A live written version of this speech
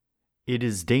It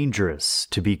is dangerous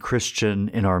to be Christian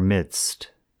in our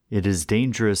midst. It is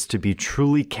dangerous to be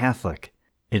truly Catholic.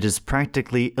 It is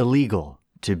practically illegal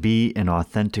to be an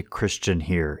authentic Christian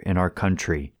here in our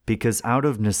country because out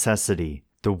of necessity,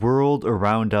 the world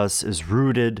around us is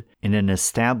rooted in an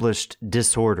established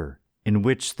disorder in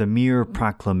which the mere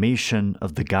proclamation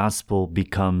of the gospel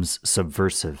becomes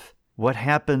subversive. What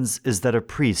happens is that a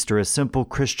priest or a simple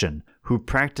Christian who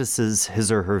practices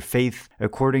his or her faith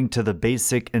according to the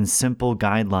basic and simple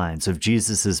guidelines of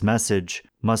Jesus' message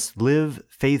must live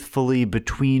faithfully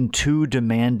between two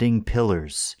demanding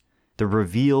pillars, the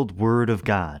revealed Word of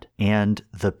God and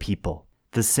the people,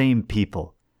 the same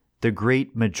people, the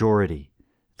great majority,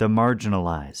 the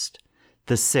marginalized,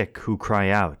 the sick who cry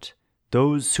out,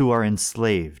 those who are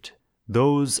enslaved,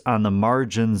 those on the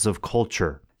margins of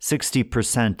culture,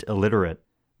 60% illiterate,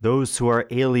 those who are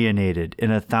alienated in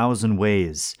 1,000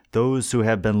 ways, those who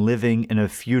have been living in a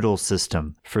feudal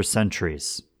system for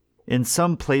centuries. In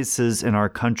some places in our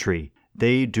country,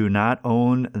 they do not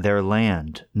own their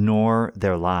land nor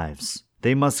their lives.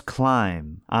 They must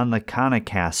climb on the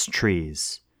Kannakas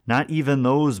trees. Not even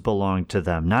those belong to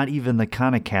them, not even the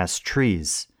Kannakas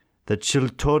trees. The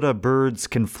Chiltoda birds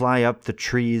can fly up the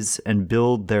trees and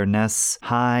build their nests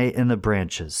high in the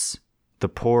branches. The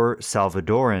poor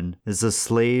Salvadoran is a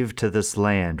slave to this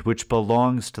land, which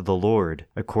belongs to the Lord,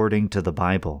 according to the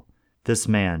Bible. This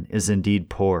man is indeed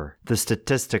poor. The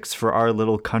statistics for our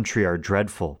little country are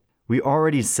dreadful. We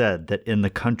already said that in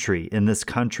this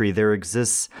country, there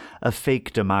exists a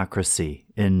fake democracy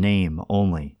in name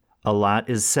only. A lot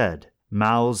is said.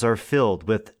 Mouths are filled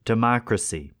with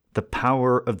democracy. The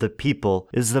power of the people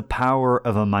is the power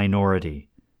of a minority,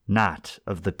 not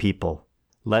of the people.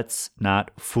 Let's not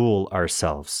fool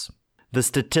ourselves. The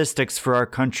statistics for our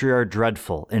country are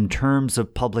dreadful in terms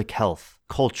of public health,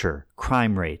 culture,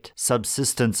 crime rate,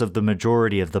 subsistence of the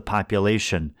majority of the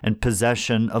population, and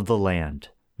possession of the land.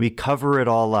 We cover it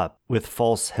all up with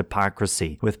false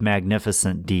hypocrisy, with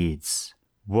magnificent deeds.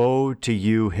 Woe to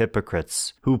you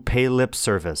hypocrites who pay lip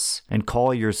service and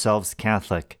call yourselves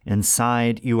Catholic.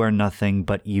 Inside you are nothing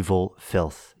but evil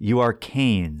filth. You are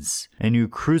Cains, and you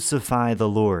crucify the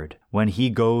Lord when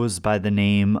he goes by the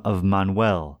name of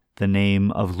Manuel, the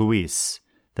name of Luis,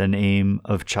 the name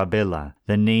of Chabela,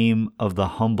 the name of the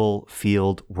humble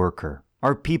field worker.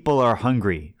 Our people are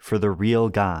hungry for the real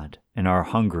God and are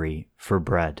hungry for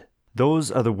bread.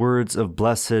 Those are the words of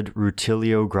Blessed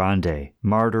Rutilio Grande,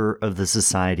 martyr of the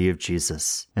Society of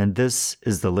Jesus. And this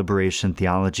is the Liberation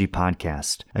Theology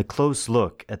Podcast, a close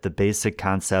look at the basic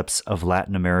concepts of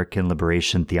Latin American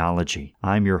liberation theology.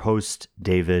 I'm your host,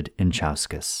 David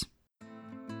Inchauskas.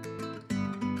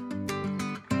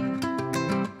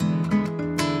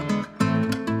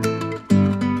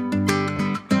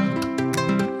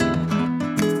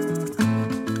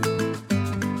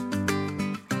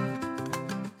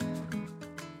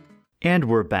 And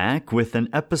we're back with an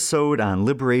episode on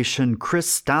liberation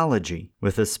Christology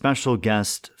with a special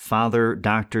guest, Father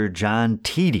Dr. John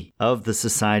Thiede of the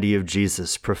Society of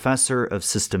Jesus, professor of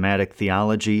systematic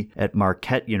theology at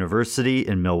Marquette University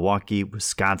in Milwaukee,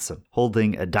 Wisconsin.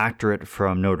 Holding a doctorate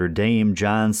from Notre Dame,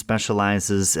 John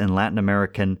specializes in Latin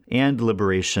American and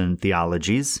liberation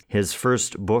theologies. His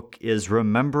first book is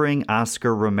Remembering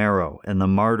Oscar Romero and the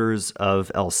Martyrs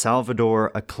of El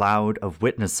Salvador, A Cloud of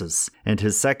Witnesses. And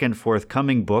his second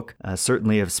forthcoming book,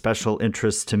 certainly of special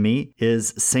interest to me,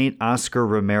 is St. Oscar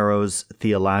Romero's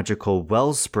Theological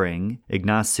Wellspring,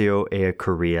 Ignacio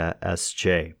Ellacuría,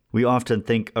 S.J. We often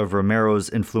think of Romero's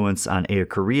influence on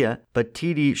Ellacuría, but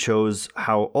Thiede shows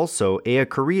how also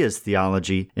Ellacuría's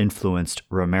theology influenced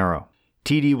Romero.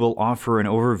 Thiede will offer an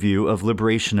overview of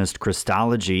liberationist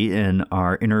Christology in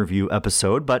our interview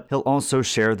episode, but he'll also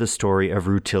share the story of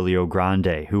Rutilio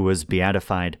Grande, who was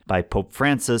beatified by Pope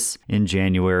Francis in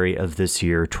January of this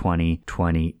year,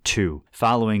 2022.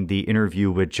 Following the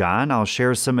interview with John, I'll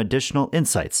share some additional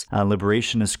insights on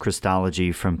liberationist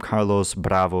Christology from Carlos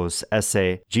Bravo's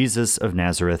essay, Jesus of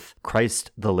Nazareth,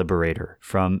 Christ the Liberator,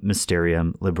 from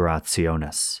Mysterium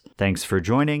Liberationis. Thanks for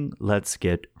joining. Let's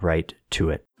get right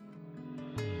to it.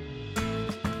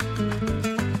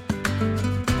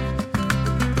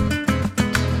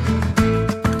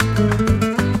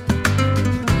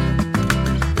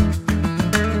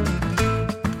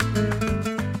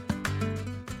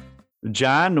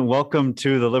 John, welcome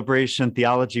to the Liberation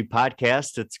Theology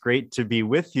Podcast. It's great to be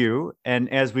with you.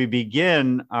 And as we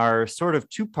begin our sort of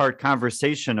two-part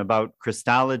conversation about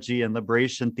Christology and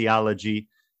liberation theology,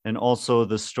 and also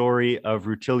the story of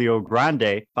Rutilio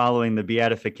Grande following the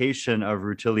beatification of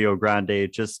Rutilio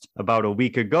Grande just about a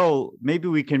week ago. Maybe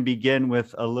we can begin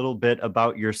with a little bit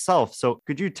about yourself. So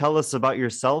could you tell us about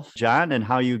yourself, John, and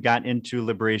how you got into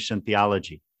liberation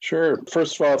theology? Sure.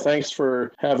 First of all, thanks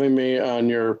for having me on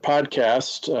your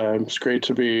podcast. It's great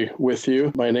to be with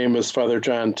you. My name is Father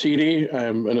John Thiede.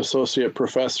 I'm an associate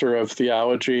professor of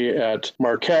theology at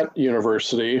Marquette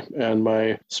University, and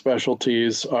my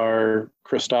specialties are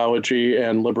Christology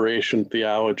and liberation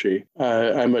theology.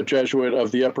 I'm a Jesuit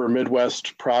of the Upper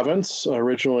Midwest province,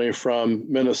 originally from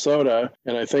Minnesota,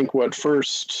 and I think what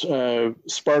first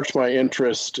sparked my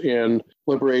interest in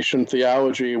liberation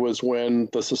theology was when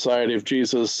the Society of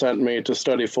Jesus sent me to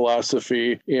study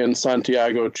philosophy in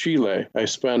Santiago, Chile. I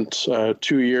spent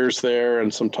 2 years there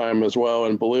and some time as well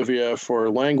in Bolivia for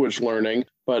language learning.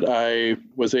 But I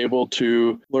was able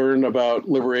to learn about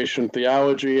liberation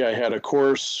theology. I had a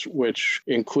course which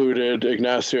included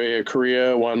Ignacio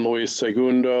Ellacuría, Juan Luis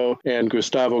II, and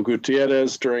Gustavo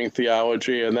Gutierrez during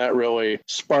theology, and that really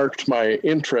sparked my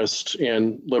interest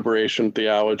in liberation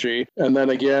theology. And then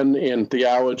again, in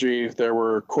theology, there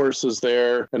were courses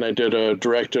there, and I did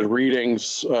directed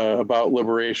readings about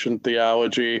liberation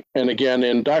theology. And again,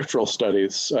 in doctoral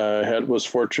studies, was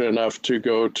fortunate enough to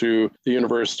go to the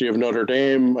University of Notre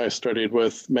Dame. I studied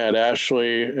with Matt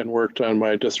Ashley and worked on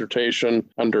my dissertation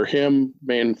under him,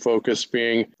 main focus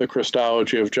being the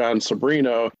Christology of John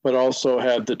Sobrino, but also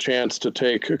had the chance to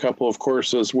take a couple of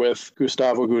courses with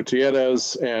Gustavo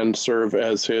Gutierrez and serve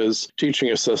as his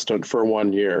teaching assistant for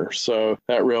 1 year. So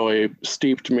that really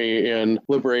steeped me in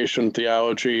liberation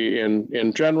theology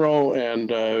in general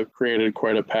and created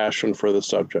quite a passion for the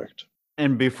subject.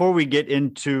 And before we get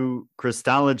into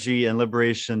Christology and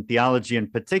liberation theology in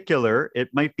particular, it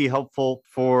might be helpful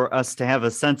for us to have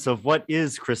a sense of what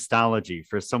is Christology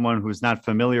for someone who's not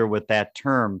familiar with that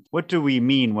term. What do we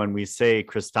mean when we say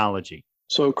Christology?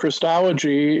 So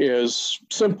Christology is,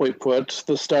 simply put,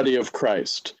 the study of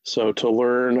Christ. So to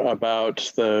learn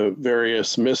about the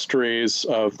various mysteries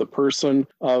of the person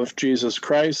of Jesus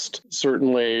Christ,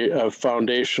 certainly a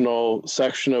foundational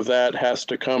section of that has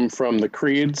to come from the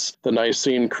creeds, the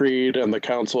Nicene Creed and the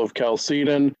Council of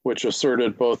Chalcedon, which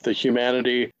asserted both the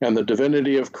humanity and the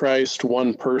divinity of Christ,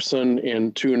 one person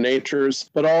in two natures,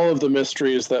 but all of the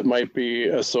mysteries that might be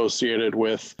associated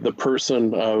with the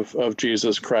person of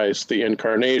Jesus Christ, the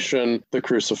incarnation, the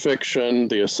crucifixion,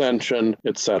 the ascension,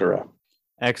 etc.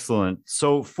 Excellent.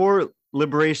 So for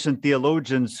liberation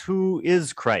theologians, who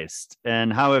is Christ,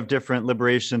 and how have different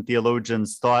liberation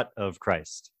theologians thought of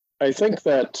Christ? I think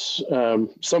that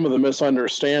some of the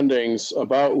misunderstandings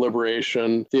about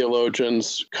liberation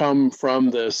theologians come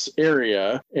from this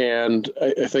area. And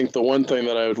I think the one thing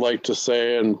that I would like to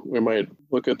say, and we might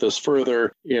look at this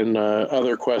further in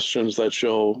other questions that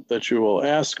you will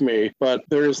ask me, but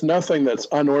there is nothing that's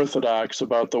unorthodox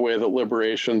about the way that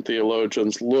liberation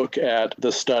theologians look at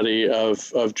the study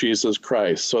of Jesus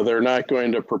Christ. So they're not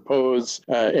going to propose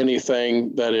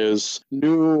anything that is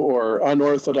new or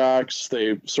unorthodox.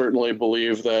 They certainly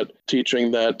believe that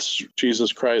teaching that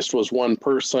Jesus Christ was one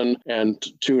person and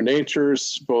two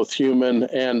natures, both human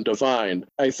and divine.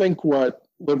 I think what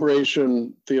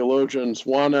liberation theologians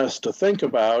want us to think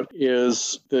about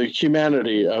is the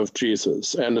humanity of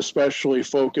Jesus, and especially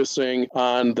focusing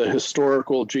on the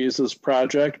historical Jesus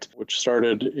project, which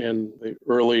started in the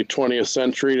early 20th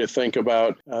century to think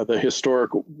about the historic,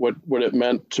 what it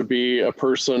meant to be a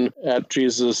person at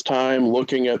Jesus' time,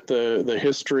 looking at the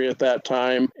history at that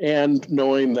time, and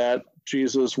knowing that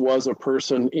Jesus was a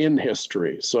person in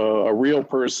history, so a real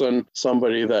person,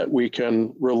 somebody that we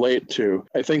can relate to.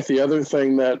 I think the other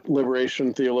thing that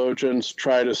liberation theologians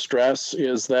try to stress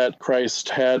is that Christ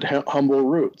had humble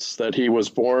roots, that he was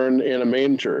born in a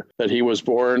manger, that he was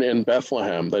born in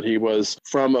Bethlehem, that he was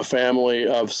from a family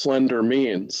of slender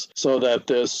means, so that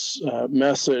this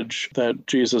message that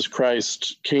Jesus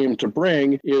Christ came to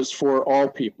bring is for all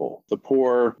people, the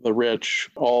poor, the rich,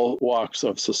 all walks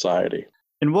of society.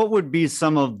 And what would be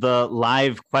some of the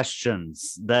live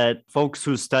questions that folks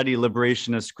who study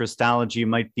liberationist Christology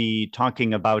might be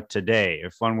talking about today?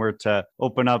 If one were to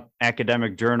open up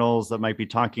academic journals that might be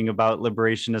talking about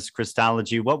liberationist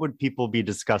Christology, what would people be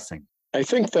discussing? I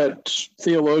think that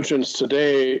theologians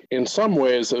today, in some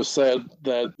ways, have said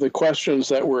that the questions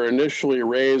that were initially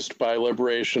raised by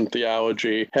liberation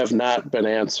theology have not been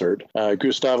answered.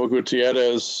 Gustavo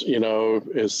Gutierrez,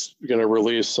 is going to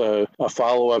release a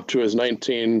follow-up to his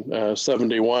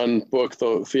 1971 book,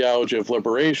 The Theology of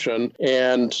Liberation.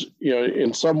 And,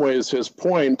 in some ways, his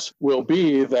point will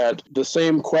be that the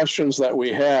same questions that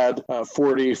we had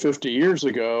 40, 50 years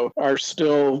ago are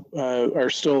still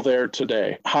there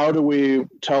today. How do we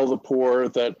tell the poor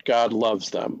that God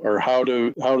loves them? Or how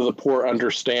do the poor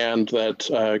understand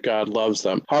that God loves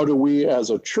them? How do we as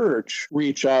a church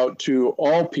reach out to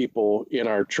all people in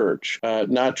our church,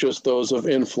 not just those of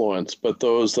influence, but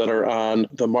those that are on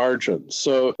the margins?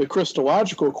 So the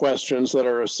Christological questions that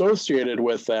are associated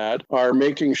with that are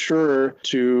making sure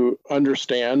to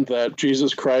understand that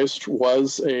Jesus Christ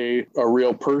was a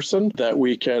real person, that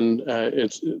we can,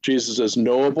 Jesus is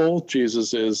knowable,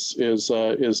 Jesus is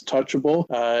touchable,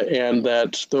 and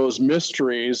that those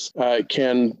mysteries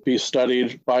can be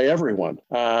studied by everyone.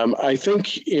 I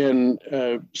think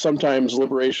sometimes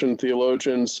liberation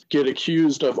theologians get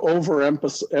accused of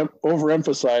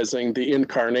overemphasizing the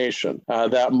incarnation,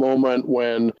 that moment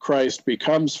when Christ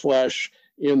becomes flesh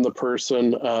in the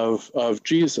person of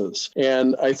Jesus.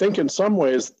 And I think in some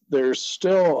ways, there's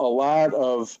still a lot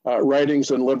of writings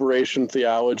in liberation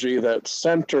theology that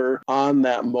center on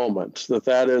that moment,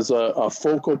 that is a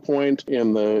focal point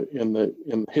in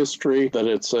history, that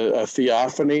it's a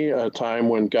theophany, a time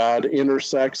when God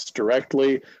intersects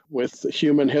directly with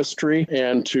human history,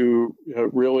 and to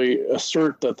really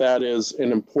assert that is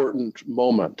an important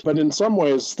moment. But in some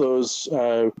ways, those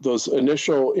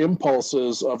initial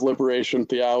impulses of liberation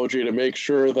theology to make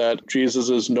sure that Jesus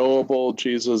is knowable,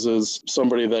 Jesus is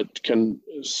somebody that can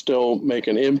still make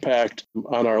an impact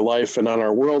on our life and on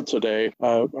our world today,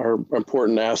 are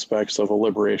important aspects of a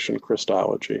liberation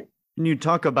Christology. And you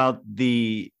talk about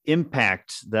the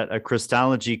impact that a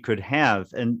Christology could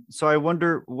have. And so I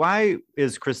wonder, why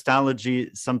is Christology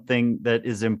something that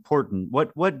is important?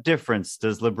 What difference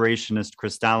does liberationist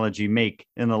Christology make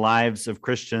in the lives of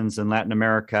Christians in Latin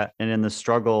America and in the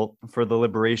struggle for the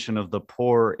liberation of the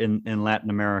poor in Latin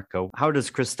America? How does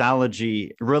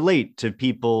Christology relate to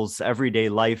people's everyday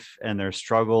life and their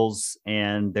struggles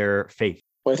and their faith?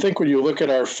 Well, I think when you look at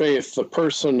our faith, the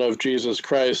person of Jesus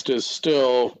Christ is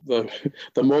still the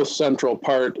most central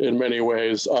part in many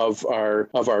ways of our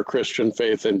Christian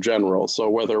faith in general.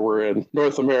 So whether we're in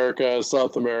North America,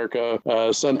 South America,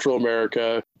 Central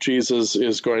America, Jesus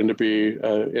is going to be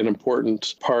an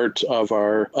important part of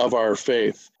our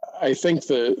faith. I think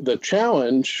the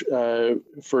challenge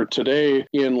for today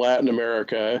in Latin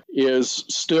America is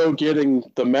still getting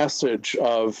the message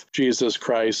of Jesus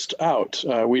Christ out.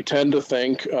 We tend to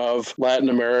think of Latin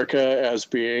America as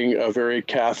being a very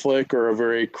Catholic or a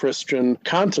very Christian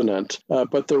continent,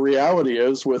 but the reality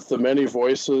is, with the many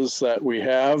voices that we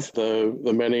have,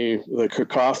 the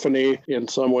cacophony in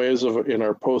some ways in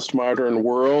our postmodern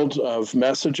world of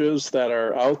messages that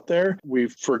are out there, we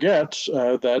forget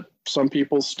that some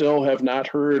people still have not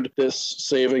heard this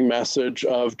saving message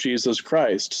of Jesus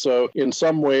Christ. So in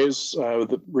some ways,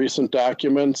 the recent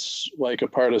documents, like a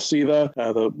part of Thiede,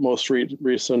 the most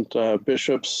recent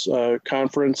bishops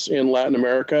conference in Latin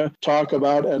America, talk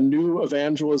about a new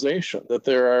evangelization, that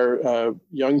there are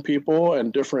young people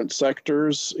and different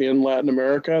sectors in Latin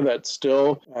America that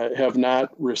still have not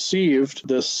received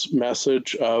this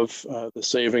message of the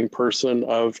saving person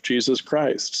of Jesus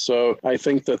Christ. So I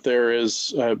think that there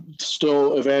is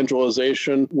still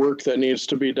evangelization work that needs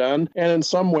to be done. And in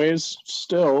some ways,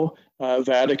 still,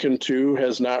 Vatican II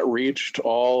has not reached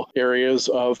all areas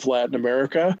of Latin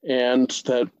America, and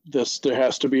that there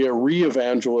has to be a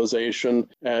re-evangelization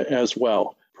as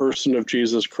well. Person of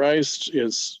Jesus Christ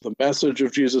the message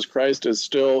of Jesus Christ is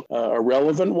still a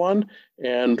relevant one,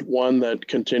 and one that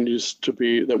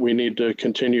that we need to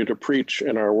continue to preach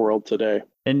in our world today.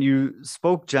 And you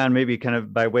spoke, John, maybe kind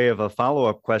of by way of a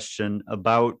follow-up question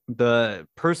about the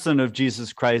person of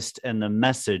Jesus Christ and the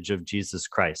message of Jesus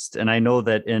Christ. And I know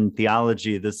that in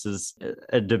theology, this is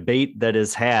a debate that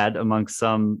is had among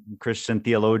some Christian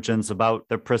theologians about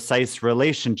the precise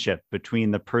relationship between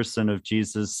the person of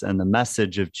Jesus and the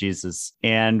message of Jesus,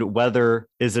 and whether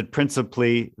is it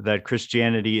principally that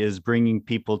Christianity is bringing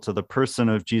people to the person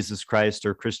of Jesus Christ,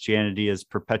 or Christianity is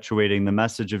perpetuating the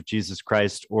message of Jesus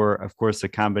Christ, or, of course,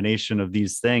 a combination of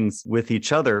these things with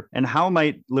each other. And how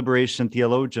might liberation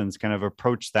theologians kind of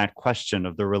approach that question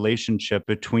of the relationship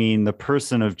between the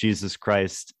person of Jesus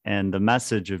Christ and the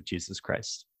message of Jesus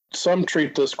Christ? some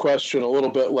treat this question a little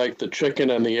bit like the chicken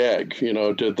and the egg.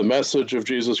 Did the message of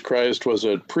Jesus Christ, was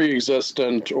it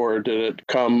pre-existent, or did it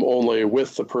come only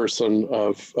with the person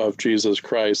of Jesus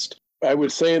Christ? I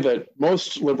would say that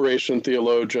most liberation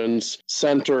theologians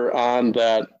center on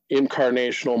that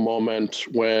incarnational moment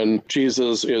when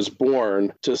Jesus is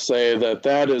born, to say that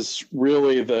that is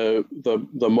really the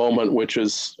moment which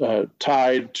is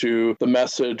tied to the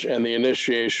message and the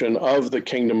initiation of the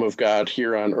kingdom of God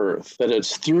here on earth. That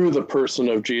it's through the person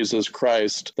of Jesus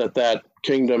Christ that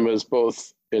kingdom is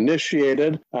both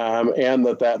initiated, and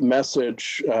that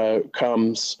message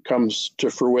comes to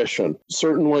fruition.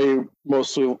 Certainly,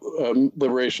 most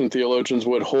liberation theologians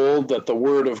would hold that the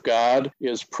Word of God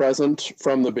is present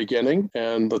from the beginning,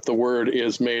 and that the Word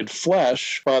is made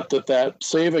flesh, but that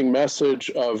saving message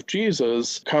of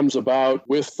Jesus comes about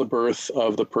with the birth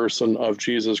of the person of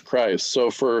Jesus Christ. So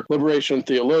for liberation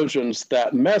theologians,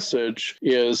 that message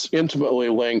is intimately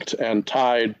linked and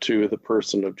tied to the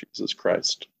person of Jesus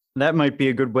Christ. That might be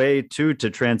a good way, too, to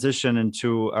transition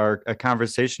into a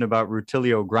conversation about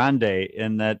Rutilio Grande,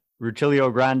 in that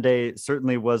Rutilio Grande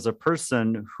certainly was a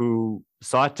person who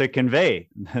sought to convey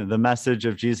the message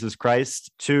of Jesus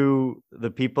Christ to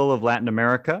the people of Latin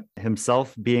America,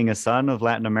 himself being a son of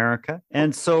Latin America.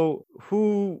 And so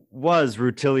who was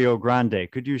Rutilio Grande?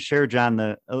 Could you share,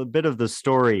 John, a bit of the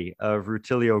story of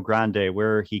Rutilio Grande,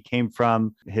 where he came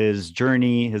from, his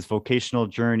journey, his vocational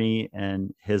journey,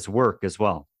 and his work as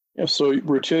well? Yeah, so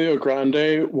Rutilio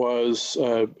Grande was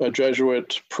a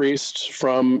Jesuit priest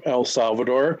from El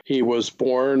Salvador. He was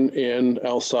born in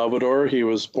El Salvador. He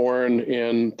was born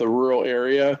in the rural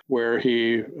area where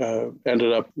he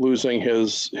ended up losing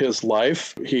his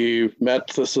life. He met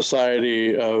the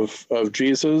Society of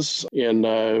Jesus in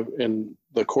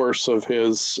the course of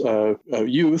his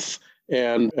youth,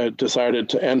 and decided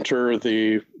to enter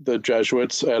the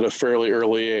Jesuits at a fairly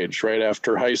early age, right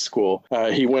after high school.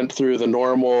 He went through the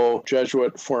normal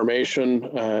Jesuit formation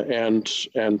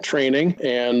and training,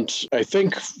 and I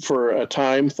think for a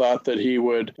time thought that he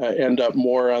would end up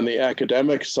more on the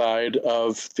academic side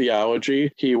of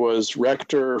theology. He was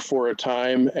rector for a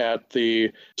time at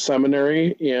the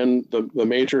seminary, in the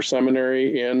major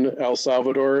seminary in El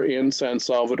Salvador, in San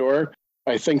Salvador.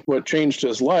 I think what changed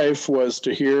his life was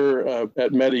to hear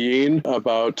at Medellin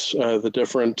about the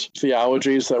different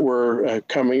theologies that were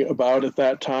coming about at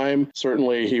that time.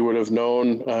 Certainly, he would have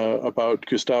known about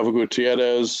Gustavo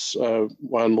Gutierrez,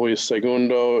 Juan Luis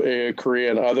Segundo,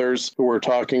 Echeverría, and others who were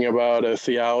talking about a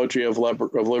theology of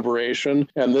liberation.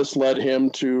 And this led him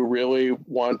to really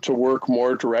want to work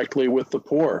more directly with the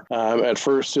poor. At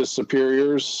first, his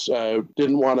superiors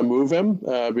didn't want to move him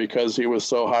because he was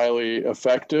so highly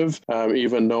effective.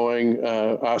 Even knowing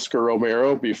Oscar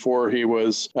Romero before he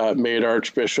was made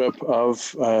Archbishop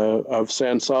of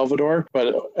San Salvador.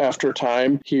 But after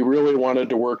time, he really wanted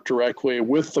to work directly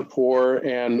with the poor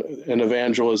and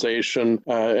evangelization,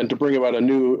 and to bring about a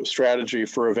new strategy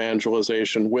for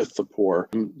evangelization with the poor.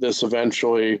 This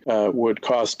eventually would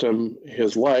cost him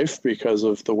his life because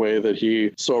of the way that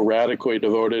he so radically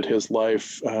devoted his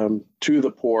life to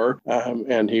the poor,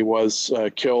 and he was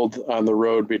killed on the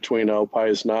road between El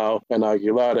Paisnao and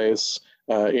Aguilares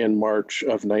in March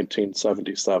of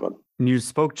 1977. You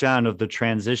spoke, John, of the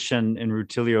transition in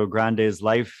Rutilio Grande's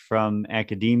life from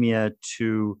academia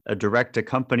to a direct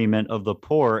accompaniment of the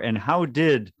poor. And how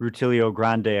did Rutilio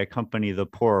Grande accompany the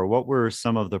poor? What were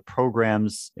some of the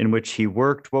programs in which he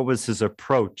worked? What was his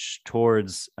approach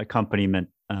towards accompaniment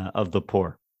of the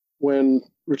poor? When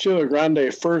Rutilio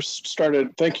Grande first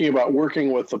started thinking about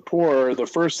working with the poor, the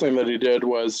first thing that he did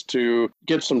was to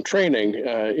get some training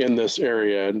in this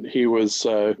area. And he was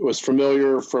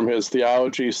familiar from his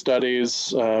theology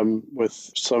studies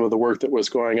with some of the work that was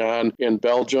going on in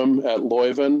Belgium at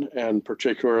Leuven, and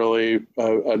particularly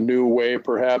a new way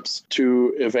perhaps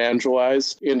to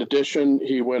evangelize. In addition,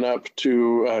 he went up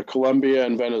to Colombia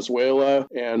and Venezuela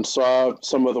and saw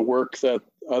some of the work that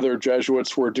other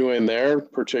Jesuits were doing there,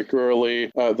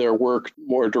 particularly their work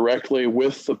more directly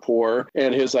with the poor.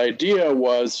 And his idea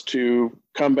was to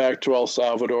come back to El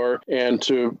Salvador and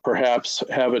to perhaps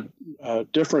have a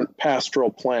different pastoral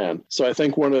plan. So I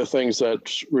think one of the things that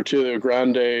Rutilio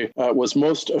Grande was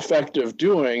most effective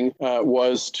doing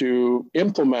was to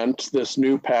implement this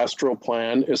new pastoral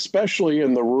plan, especially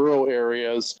in the rural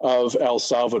areas of El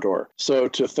Salvador. So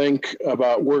to think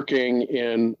about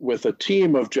working with a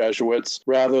team of Jesuits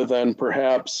rather than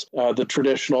perhaps the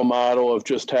traditional model of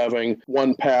just having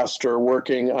one pastor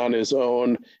working on his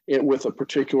own with a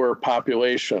particular population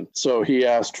population. So he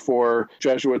asked for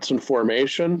Jesuits in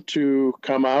formation to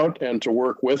come out and to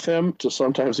work with him, to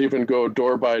sometimes even go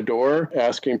door by door,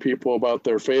 asking people about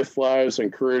their faith lives,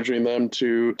 encouraging them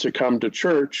to come to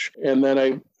church. And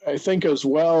then I think as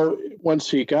well, once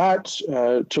he got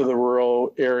to the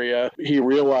rural area, he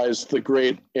realized the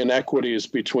great inequities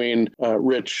between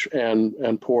rich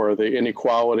and poor, the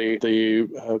inequality,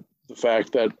 the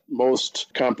fact that most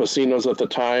campesinos at the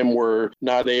time were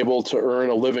not able to earn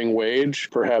a living wage,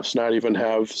 perhaps not even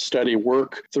have steady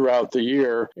work throughout the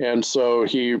year. And so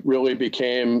he really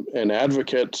became an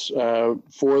advocate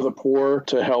for the poor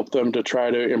to help them to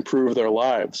try to improve their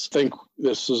lives. I think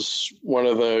this is one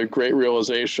of the great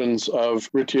realizations of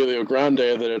Rutilio Grande,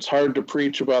 that it's hard to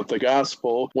preach about the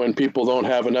gospel when people don't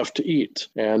have enough to eat.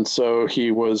 And so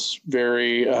he was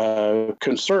very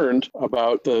concerned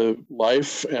about the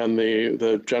life and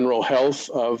the general health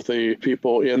of the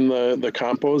people in the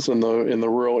campos and in the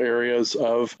rural areas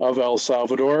of El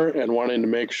Salvador, and wanting to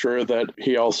make sure that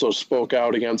he also spoke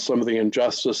out against some of the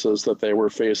injustices that they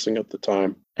were facing at the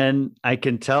time. And I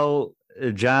can tell,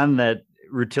 John, that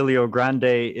Rutilio Grande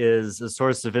is a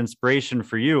source of inspiration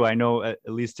for you. I know, at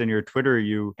least in your Twitter,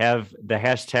 you have the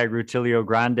hashtag Rutilio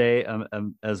Grande,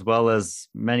 as well as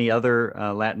many other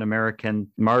Latin American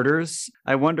martyrs.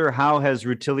 I wonder, how has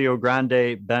Rutilio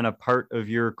Grande been a part of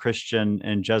your Christian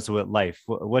and Jesuit life?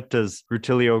 What does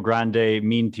Rutilio Grande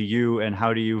mean to you, and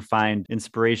how do you find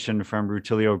inspiration from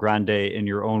Rutilio Grande in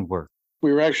your own work?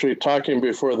 We were actually talking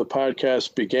before the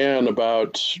podcast began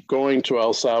about going to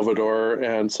El Salvador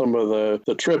and some of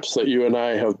the trips that you and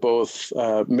I have both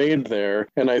made there.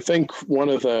 And I think one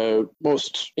of the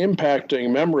most impacting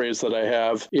memories that I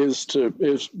have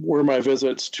were my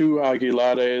visits to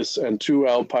Aguilares and to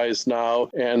El Paisnao,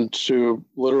 and to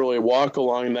literally walk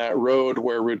along that road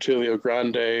where Rutilio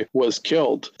Grande was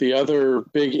killed. The other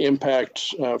big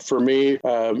impact for me,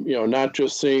 not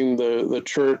just seeing the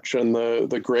church and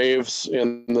the graves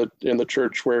in the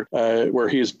church where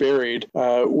he's buried,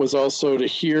 was also to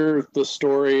hear the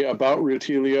story about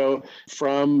Rutilio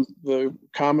from the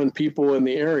common people in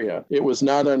the area. It was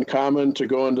not uncommon to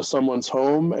go into someone's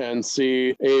home and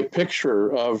see a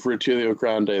picture of Rutilio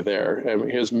Grande there. I mean,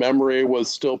 his memory was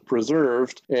still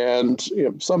preserved, and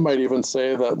some might even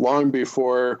say that long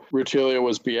before Rutilio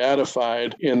was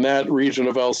beatified, in that region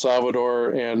of El Salvador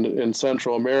and in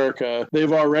Central America,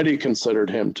 they've already considered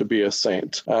him to be a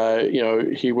saint.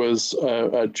 He was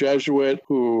a Jesuit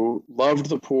who loved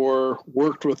the poor,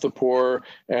 worked with the poor,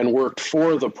 and worked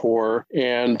for the poor,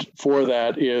 and for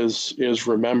that is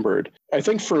remembered. I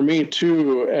think for me,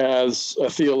 too, as a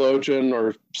theologian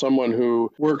or someone who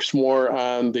works more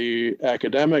on the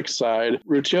academic side,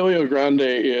 Rutilio Grande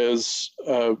is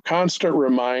a constant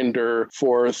reminder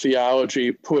for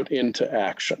theology put into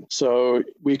action. So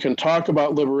we can talk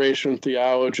about liberation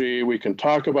theology, we can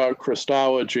talk about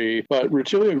Christology, but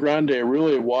Rutilio Grande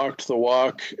really walked the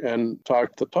walk and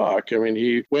talked the talk. I mean,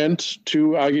 he went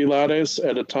to Aguilares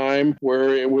at a time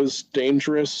where it was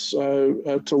dangerous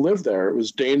to live there. It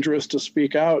was dangerous to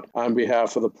speak out on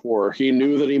behalf of the poor. He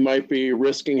knew that he might be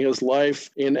risking his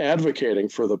life in advocating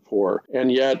for the poor,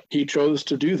 and yet he chose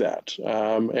to do that.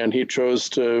 And he chose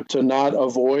to not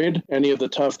avoid any of the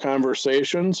tough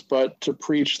conversations, but to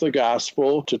preach the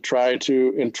gospel, to try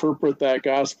to interpret that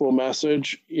gospel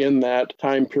message in that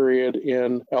time period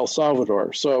in El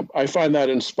Salvador. So I find that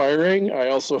inspiring. I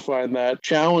also find that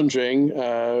challenging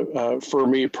for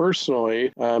me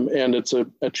personally, and it's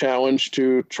a challenge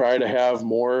to try to have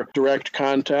more direct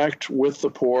contact with the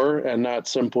poor and not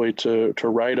simply to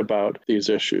write about these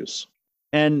issues.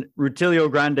 And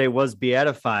Rutilio Grande was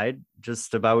beatified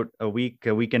just about a week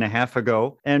and a half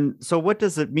ago. And so what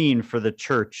does it mean for the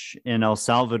church in El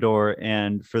Salvador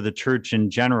and for the church in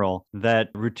general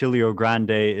that Rutilio Grande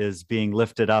is being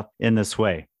lifted up in this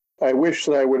way? I wish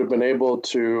that I would have been able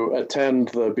to attend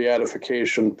the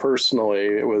beatification personally.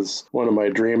 It was one of my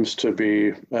dreams to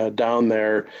be down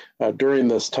there during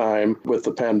this time. With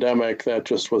the pandemic, that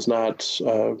just was not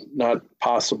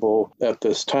possible at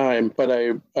this time. But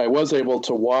I was able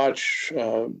to watch,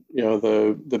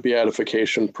 the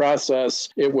beatification process.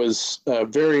 It was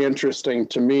very interesting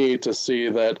to me to see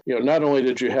that, not only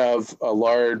did you have a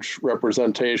large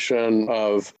representation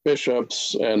of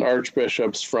bishops and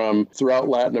archbishops from throughout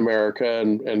Latin America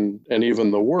and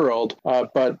even the world,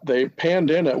 but they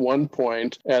panned in at one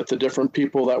point at the different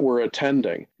people that were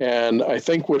attending. And I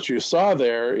think what you saw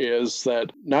there is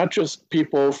that not just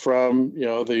people from,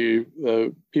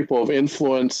 the people of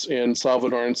influence in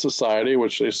Salvadoran society,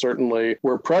 which they certainly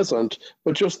were present,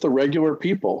 but just the regular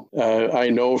people. I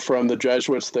know from the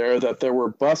Jesuits there that there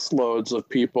were busloads of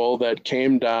people that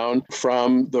came down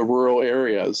from the rural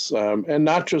areas, and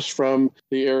not just from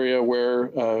the area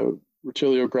where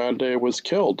Rutilio Grande was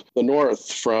killed, the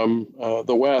north, from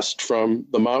the west, from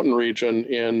the mountain region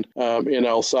in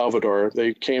El Salvador.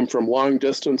 They came from long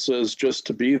distances just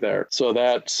to be there. So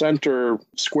that center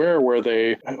square where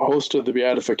they hosted the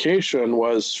beatification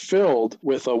was filled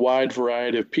with a wide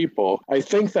variety of people. I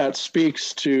think that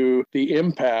speaks to the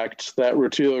impact that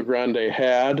Rutilio Grande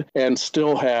had and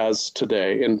still has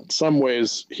today. In some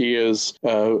ways, he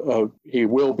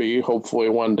will be, hopefully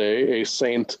one day, a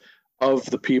saint of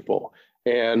the people.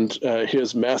 And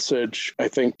his message, I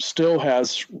think, still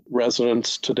has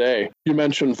resonance today. You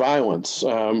mentioned violence,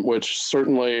 which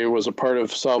certainly was a part of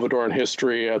Salvadoran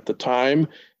history at the time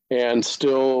and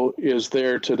still is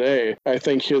there today. I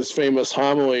think his famous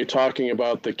homily talking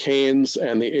about the Cains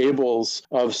and the Abels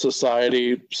of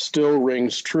society still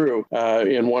rings true.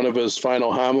 In one of his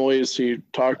final homilies, he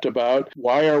talked about,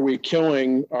 why are we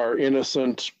killing our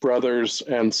innocent brothers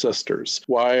and sisters?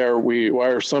 Why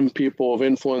are some people of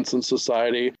influence in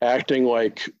society acting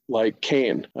like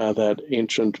Cain, that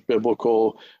ancient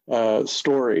biblical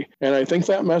story? And I think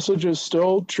that message is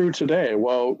still true today.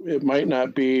 While it might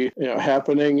not be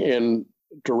happening in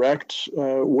direct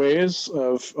ways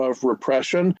of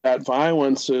repression, that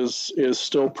violence is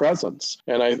still present.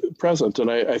 And I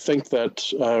think that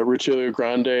Rutilio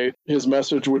Grande, his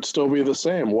message would still be the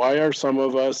same. Why are some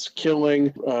of us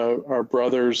killing our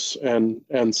brothers and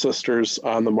sisters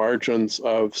on the margins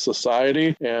of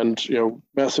society? And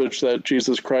message that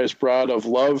Jesus Christ brought of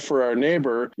love for our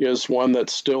neighbor is one that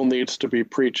still needs to be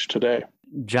preached today.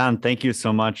 John, thank you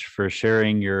so much for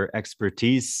sharing your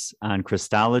expertise on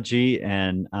Christology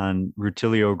and on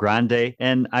Rutilio Grande.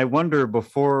 And I wonder,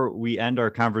 before we end our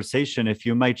conversation, if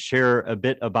you might share a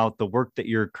bit about the work that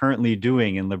you're currently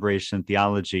doing in liberation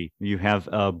theology. You have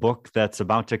a book that's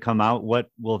about to come out. What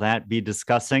will that be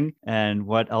discussing? And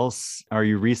what else are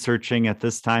you researching at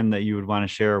this time that you would want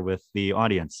to share with the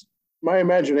audience? My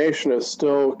imagination is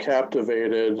still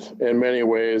captivated in many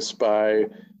ways by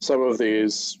some of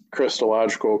these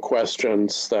Christological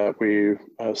questions that we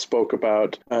spoke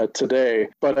about today.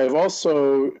 But I've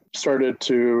also started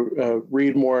to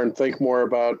read more and think more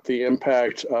about the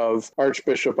impact of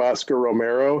Archbishop Oscar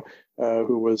Romero,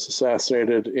 who was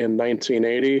assassinated in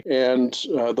 1980, and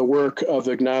the work of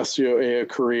Ignacio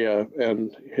Ellacuría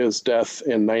and his death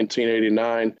in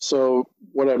 1989. So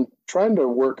what I'm trying to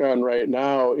work on right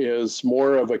now is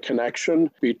more of a connection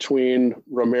between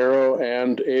Romero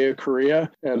and Ellacuría,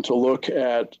 and to look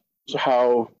at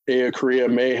how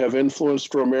Ellacuría may have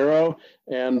influenced Romero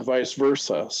and vice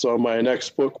versa. So my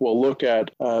next book will look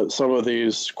at some of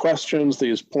these questions,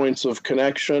 these points of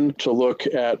connection, to look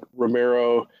at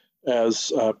Romero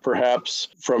as perhaps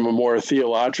from a more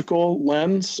theological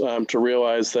lens, to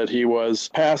realize that he was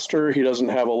pastor. He doesn't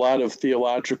have a lot of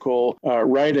theological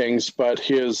writings, but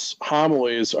his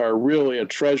homilies are really a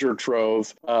treasure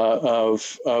trove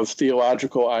of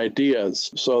theological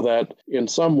ideas, so that in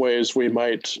some ways we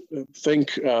might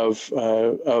think of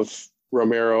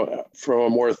Romero from a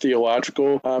more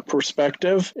theological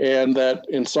perspective, and that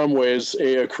in some ways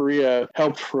Ellacuría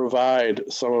helped provide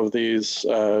some of these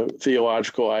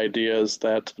theological ideas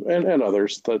that and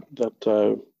others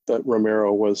that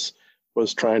Romero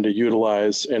was trying to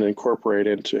utilize and incorporate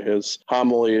into his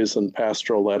homilies and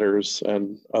pastoral letters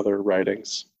and other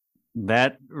writings.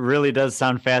 That really does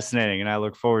sound fascinating, and I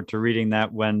look forward to reading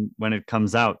that when it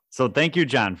comes out. So thank you,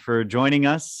 John, for joining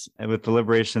us with the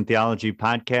Liberation Theology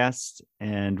podcast,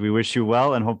 and we wish you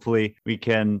well, and hopefully we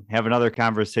can have another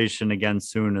conversation again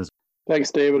soon.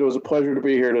 Thanks, David. It was a pleasure to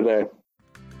be here today.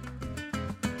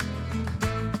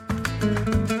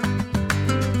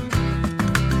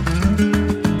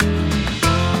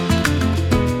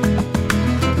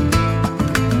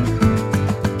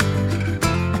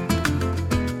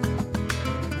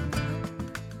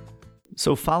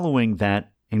 So following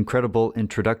that incredible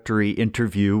introductory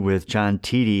interview with John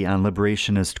Thiede on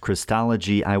liberationist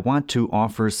Christology, I want to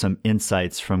offer some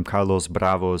insights from Carlos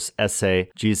Bravo's essay,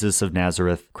 Jesus of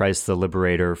Nazareth, Christ the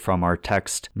Liberator, from our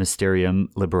text, Mysterium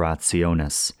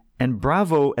Liberationis. And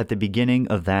Bravo, at the beginning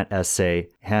of that essay,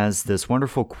 has this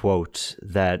wonderful quote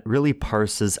that really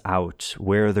parses out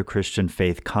where the Christian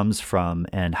faith comes from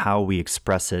and how we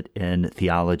express it in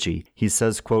theology. He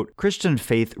says, quote, Christian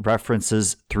faith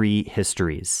references three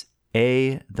histories: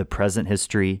 A, the present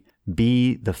history;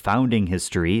 B, the founding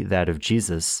history, that of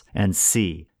Jesus; and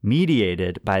C,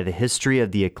 mediated by the history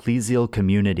of the ecclesial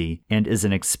community, and is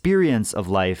an experience of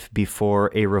life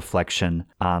before a reflection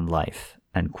on life."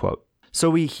 End quote. So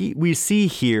we see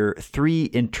here three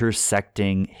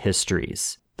intersecting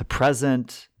histories: the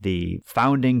present, the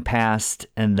founding past,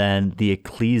 and then the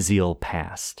ecclesial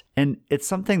past. And it's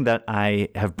something that I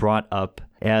have brought up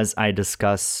as I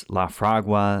discuss La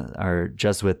Fragua, our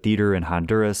Jesuit theater in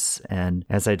Honduras, and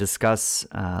as I discuss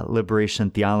liberation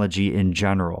theology in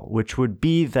general, which would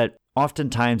be that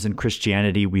oftentimes in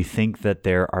Christianity, we think that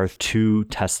there are two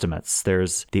testaments.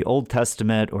 There's the Old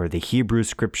Testament or the Hebrew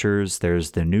scriptures.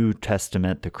 There's the New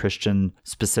Testament, the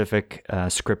Christian-specific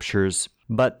scriptures.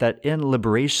 But that in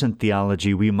liberation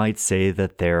theology, we might say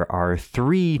that there are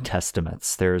three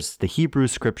testaments. There's the Hebrew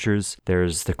scriptures,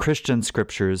 there's the Christian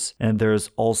scriptures, and there's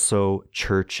also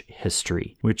church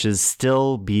history, which is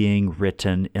still being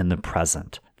written in the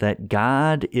present. That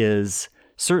God is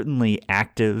certainly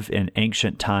active in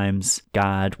ancient times.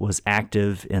 God was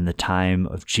active in the time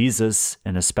of Jesus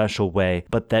in a special way,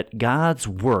 but that God's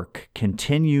work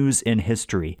continues in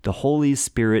history. The Holy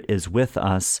Spirit is with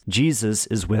us. Jesus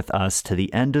is with us to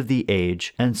the end of the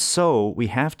age. And so we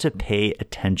have to pay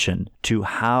attention to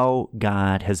how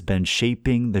God has been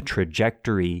shaping the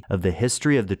trajectory of the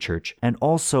history of the church, and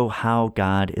also how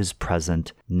God is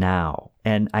present now.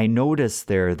 And I noticed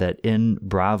there that in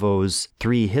Bravo's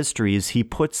three histories, he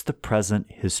puts the present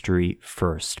history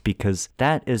first, because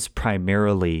that is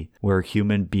primarily where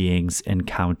human beings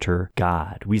encounter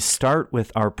God. We start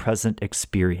with our present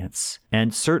experience,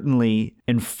 and certainly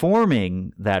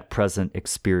informing that present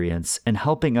experience and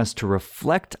helping us to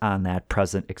reflect on that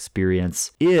present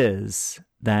experience is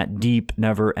that deep,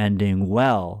 never-ending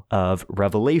well of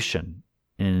revelation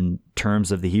in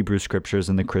terms of the Hebrew scriptures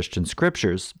and the Christian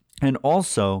scriptures. And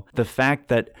also the fact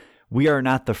that we are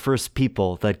not the first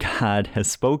people that God has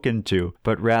spoken to,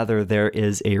 but rather there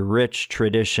is a rich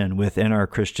tradition within our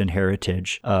Christian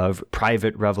heritage of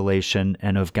private revelation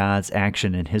and of God's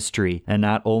action in history. And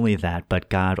not only that, but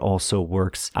God also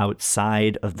works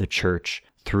outside of the church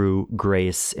through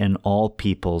grace in all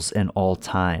peoples and all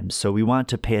times. So we want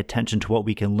to pay attention to what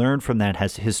we can learn from that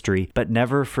history, but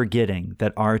never forgetting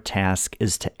that our task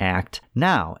is to act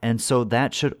now. And so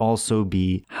that should also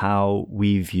be how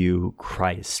we view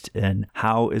Christ. And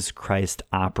how is Christ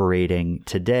operating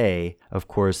today? Of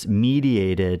course,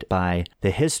 mediated by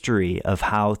the history of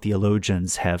how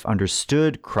theologians have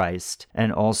understood Christ,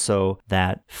 and also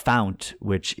that fount,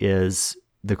 which is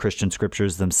the Christian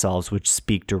scriptures themselves, which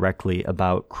speak directly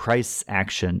about Christ's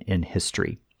action in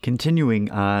history.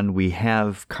 Continuing on, we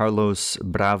have Carlos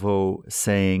Bravo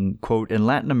saying, quote, "In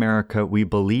Latin America, we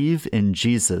believe in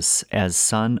Jesus as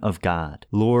Son of God,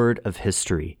 Lord of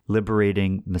history,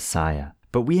 liberating Messiah.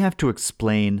 But we have to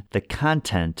explain the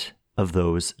content of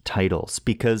those titles,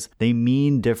 because they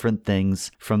mean different things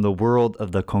from the world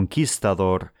of the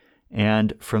conquistador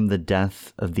and from the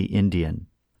death of the Indian,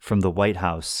 from the White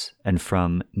House and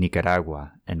from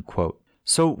Nicaragua," end quote.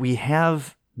 So we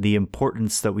have the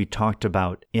importance that we talked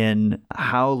about in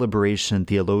how liberation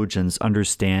theologians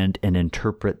understand and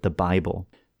interpret the Bible.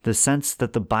 The sense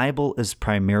that the Bible is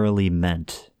primarily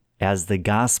meant, as the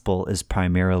gospel is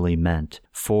primarily meant,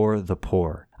 for the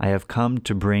poor. "I have come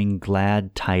to bring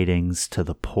glad tidings to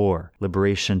the poor,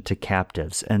 liberation to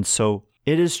captives." And so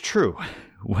it is true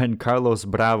when Carlos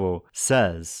Bravo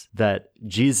says that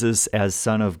Jesus as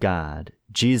Son of God,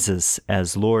 Jesus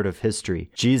as Lord of history,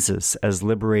 Jesus as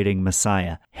liberating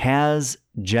Messiah has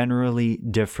generally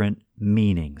different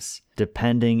meanings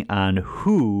depending on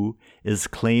who is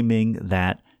claiming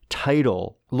that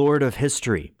title, Lord of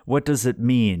history. What does it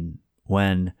mean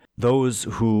when those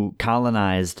who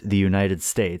colonized the United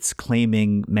States,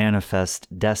 claiming manifest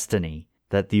destiny,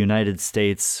 that the United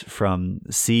States from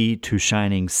sea to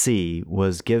shining sea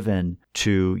was given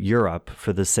to Europe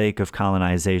for the sake of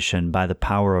colonization by the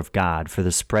power of God, for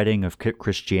the spreading of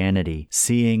Christianity,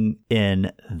 seeing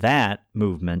in that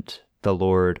movement the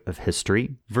Lord of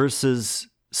history, versus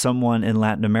someone in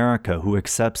Latin America who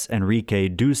accepts Enrique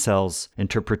Dussel's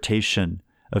interpretation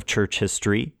of church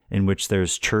history, in which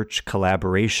there's church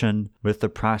collaboration with the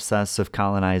process of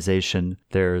colonization.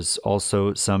 There's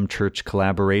also some church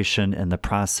collaboration in the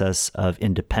process of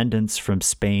independence from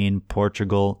Spain,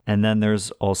 Portugal, and then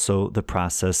there's also the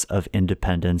process of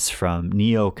independence from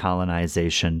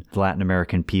neo-colonization, Latin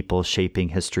American people shaping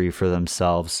history for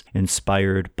themselves,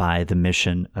 inspired by the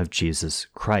mission of Jesus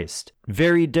Christ.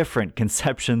 Very different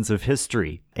conceptions of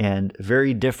history and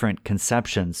very different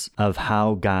conceptions of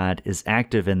how God is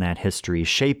active in that history,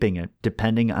 shaping it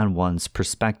depending on one's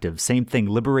perspective. Same thing,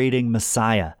 liberating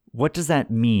Messiah. What does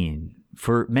that mean?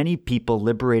 For many people,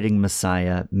 liberating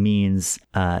Messiah means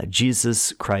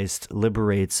Jesus Christ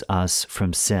liberates us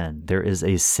from sin. There is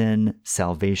a sin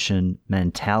salvation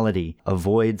mentality.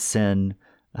 Avoid sin,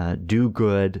 do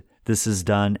good. This is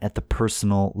done at the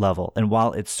personal level. And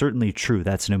while it's certainly true,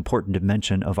 that's an important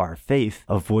dimension of our faith,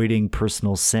 avoiding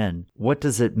personal sin. What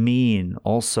does it mean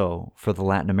also for the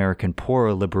Latin American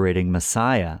poor liberating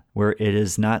Messiah, where it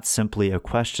is not simply a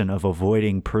question of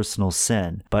avoiding personal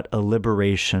sin, but a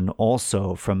liberation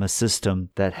also from a system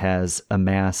that has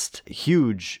amassed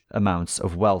huge amounts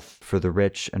of wealth for the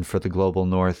rich and for the global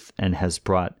north and has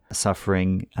brought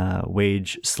suffering,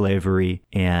 wage slavery,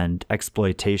 and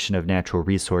exploitation of natural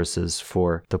resources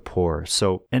for the poor.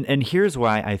 So, and here's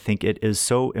why I think it is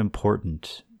so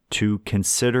important to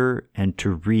consider and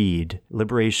to read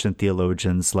liberation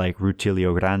theologians like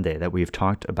Rutilio Grande that we've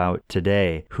talked about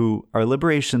today, who are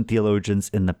liberation theologians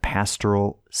in the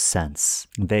pastoral sense.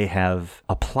 They have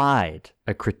applied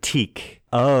a critique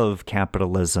of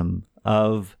capitalism,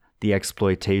 of the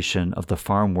exploitation of the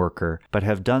farm worker, but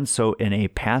have done so in a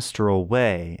pastoral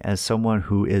way as someone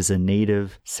who is a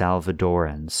native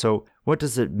Salvadoran. So what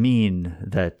does it mean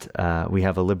that we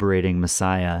have a liberating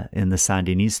Messiah in the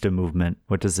Sandinista movement?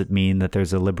 What does it mean that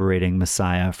there's a liberating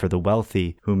Messiah for the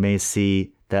wealthy who may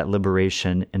see that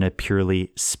liberation in a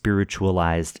purely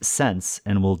spiritualized sense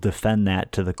and will defend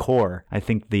that to the core? I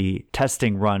think the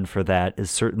testing run for that is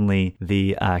certainly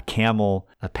the camel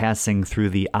passing through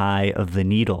the eye of the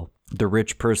needle. The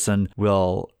rich person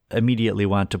will immediately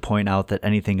want to point out that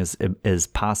anything is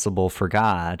possible for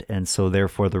God, and so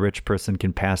therefore the rich person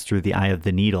can pass through the eye of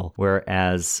the needle,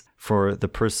 whereas for the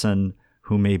person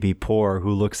who may be poor,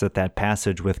 who looks at that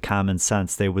passage with common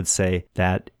sense, they would say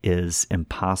that is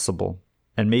impossible.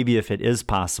 And maybe if it is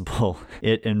possible,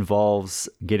 it involves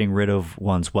getting rid of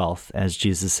one's wealth, as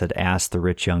Jesus had asked the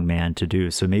rich young man to do.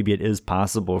 So maybe it is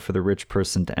possible for the rich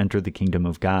person to enter the kingdom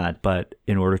of God, but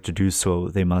in order to do so,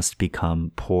 they must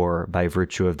become poor by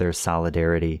virtue of their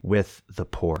solidarity with the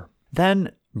poor.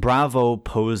 Then Bravo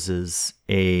poses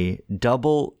a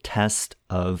double test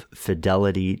of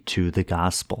fidelity to the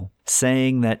gospel,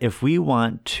 saying that if we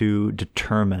want to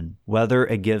determine whether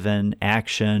a given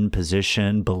action,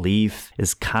 position, belief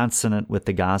is consonant with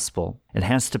the gospel, it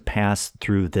has to pass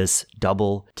through this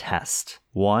double test.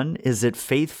 One, is it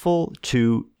faithful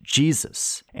to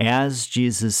Jesus as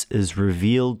Jesus is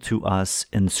revealed to us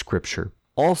in Scripture?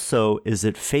 Also, is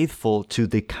it faithful to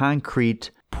the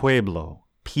concrete pueblo,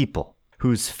 people,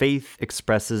 whose faith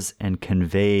expresses and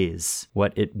conveys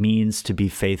what it means to be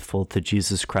faithful to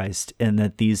Jesus Christ, and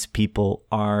that these people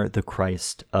are the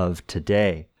Christ of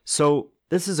today. So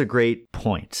this is a great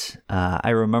point. I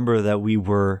remember that we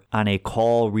were on a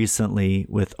call recently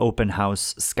with Open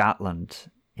House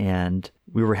Scotland, and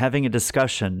we were having a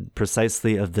discussion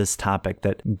precisely of this topic,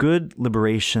 that good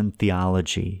liberation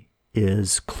theology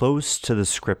is close to the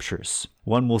Scriptures.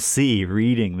 One will see,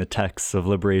 reading the texts of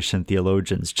liberation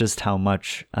theologians, just how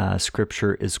much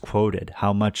Scripture is quoted,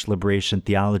 how much liberation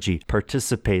theology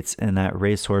participates in that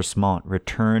ressourcement,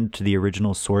 return to the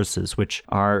original sources, which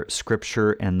are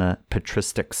Scripture and the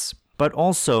patristics. But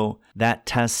also, that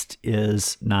test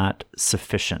is not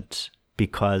sufficient,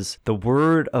 because the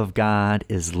Word of God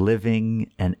is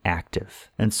living and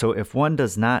active. And so if one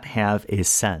does not have a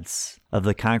sense of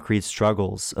the concrete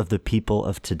struggles of the people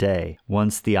of today,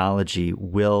 one's theology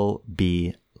will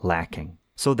be lacking.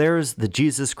 So there's the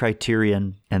Jesus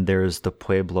criterion and there's the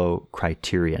Pueblo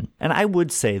criterion. And I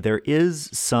would say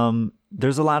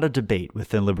there's a lot of debate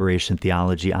within liberation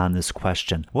theology on this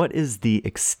question. What is the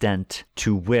extent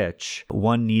to which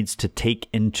one needs to take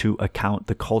into account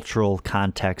the cultural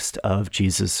context of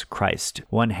Jesus Christ?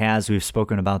 We've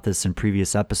spoken about this in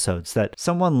previous episodes, that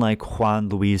someone like Juan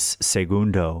Luis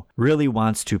II really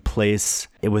wants to place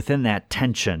within that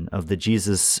tension of the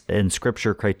Jesus in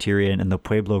Scripture criterion and the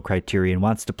Pueblo criterion,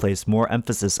 wants to place more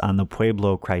emphasis on the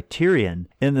Pueblo criterion,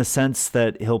 in the sense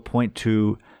that he'll point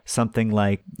to something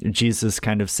like Jesus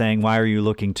kind of saying, "Why are you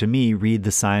looking to me? Read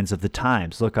the signs of the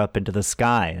times. Look up into the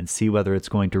sky and see whether it's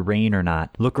going to rain or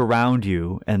not. Look around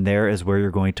you, and there is where you're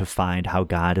going to find how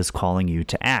God is calling you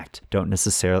to act. Don't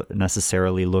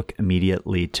necessarily look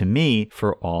immediately to me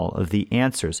for all of the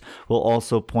answers." We'll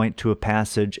also point to a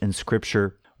passage in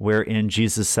Scripture wherein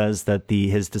Jesus says that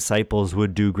his disciples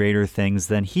would do greater things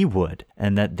than he would,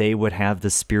 and that they would have the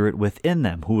Spirit within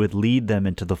them who would lead them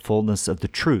into the fullness of the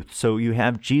truth. So you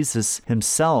have Jesus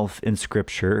himself in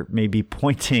Scripture maybe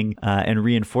pointing and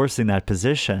reinforcing that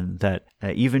position that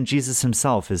even Jesus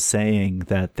himself is saying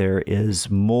that there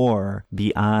is more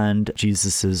beyond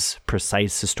Jesus's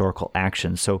precise historical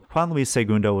actions. So Juan Luis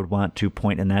Segundo would want to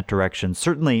point in that direction.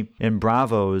 Certainly in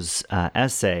Bravo's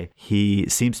essay, he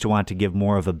seems to want to give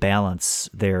more of a balance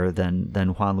there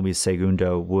than Juan Luis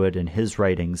Segundo would in his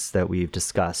writings that we've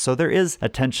discussed. So there is a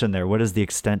tension there. What is the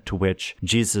extent to which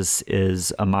Jesus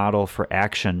is a model for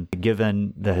action,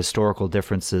 given the historical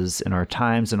differences in our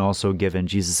times, and also given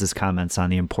Jesus's comments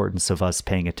on the importance of us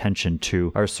paying attention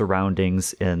to our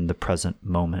surroundings in the present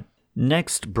moment.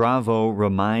 Next, Bravo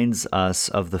reminds us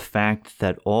of the fact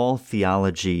that all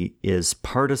theology is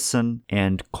partisan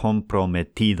and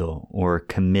comprometido, or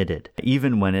committed,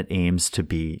 even when it aims to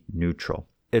be neutral.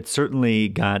 It certainly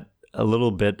got a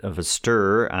little bit of a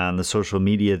stir on the social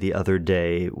media the other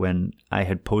day when I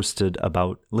had posted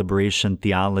about liberation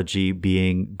theology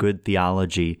being good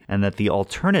theology, and that the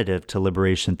alternative to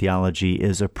liberation theology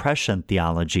is oppression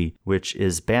theology, which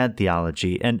is bad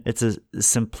theology. And it's a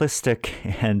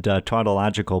simplistic and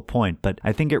tautological point, but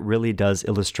I think it really does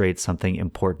illustrate something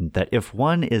important, that if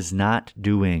one is not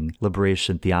doing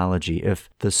liberation theology, if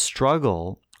the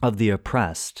struggle of the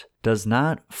oppressed does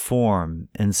not form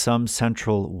in some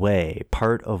central way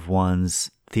part of one's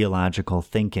theological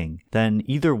thinking, then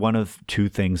either one of two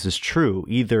things is true.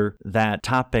 Either that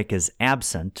topic is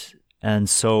absent, and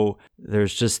so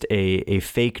there's just a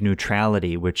fake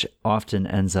neutrality, which often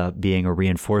ends up being a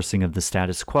reinforcing of the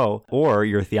status quo, or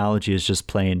your theology is just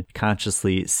plain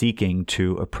consciously seeking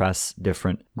to oppress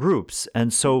different groups.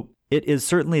 And so it is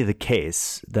certainly the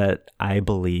case that I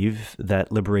believe that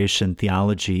liberation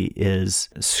theology is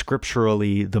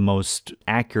scripturally the most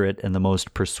accurate and the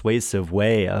most persuasive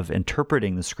way of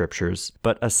interpreting the scriptures.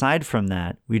 But aside from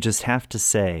that, we just have to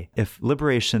say, if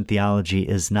liberation theology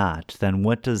is not, then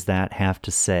what does that have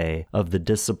to say of the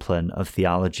discipline of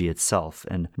theology itself?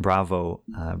 And Bravo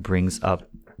brings up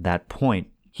that point.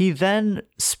 He then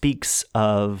speaks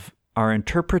of our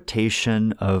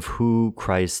interpretation of who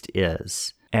Christ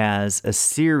is as a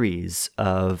series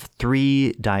of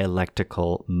three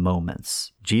dialectical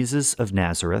moments: Jesus of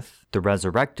Nazareth, the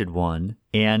resurrected one,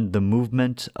 and the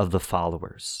movement of the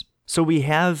followers. So we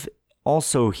have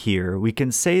also here, we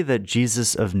can say that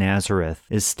Jesus of Nazareth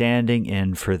is standing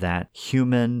in for that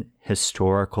human,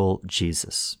 historical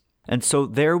Jesus. And so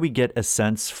there we get a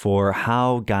sense for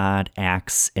how God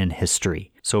acts in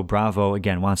history. So Bravo,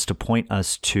 again, wants to point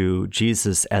us to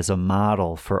Jesus as a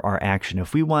model for our action.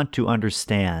 If we want to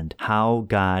understand how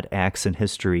God acts in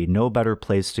history, no better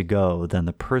place to go than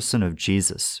the person of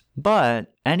Jesus.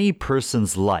 But any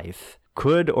person's life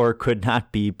could or could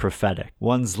not be prophetic.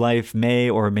 One's life may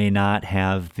or may not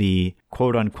have the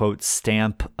quote-unquote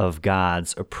stamp of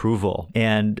God's approval.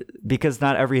 And because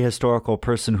not every historical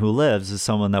person who lives is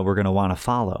someone that we're going to want to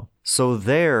follow. So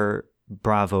there,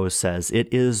 Bravo says,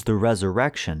 it is the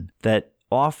resurrection that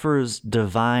offers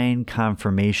divine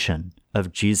confirmation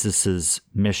of Jesus's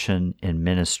mission and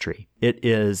ministry. It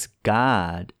is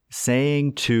God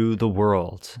saying to the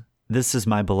world, "This is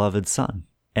my beloved Son."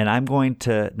 And I'm going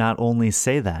to not only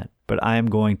say that, but I am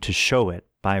going to show it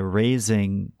by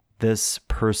raising this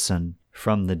person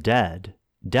from the dead,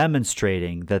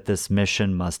 demonstrating that this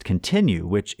mission must continue,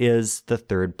 which is the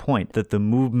third point, that the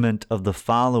movement of the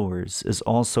followers is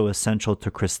also essential to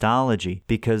Christology,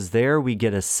 because there we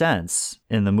get a sense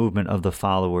in the movement of the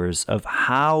followers of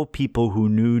how people who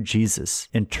knew Jesus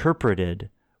interpreted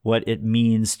what it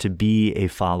means to be a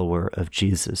follower of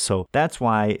Jesus. So that's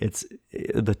why it's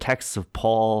the texts of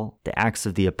Paul, the Acts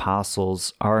of the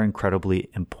Apostles are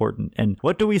incredibly important. And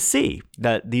what do we see?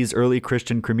 That these early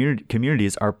Christian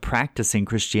communities are practicing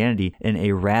Christianity in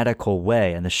a radical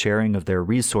way, and the sharing of their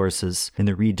resources and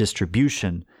the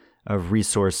redistribution of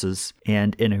resources,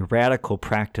 and in a radical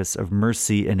practice of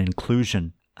mercy and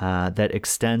inclusion that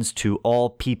extends to all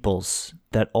peoples,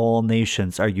 that all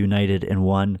nations are united in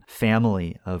one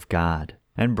family of God.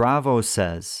 And Bravo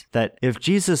says that if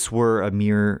Jesus were a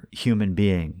mere human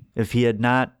being, if he had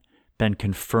not been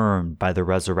confirmed by the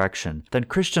resurrection, then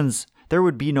there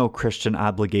would be no Christian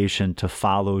obligation to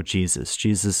follow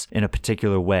Jesus in a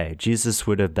particular way. Jesus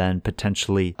would have been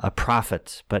potentially a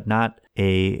prophet, but not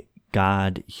a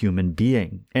God human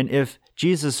being. And if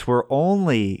Jesus were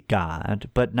only God,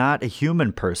 but not a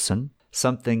human person,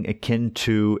 something akin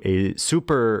to a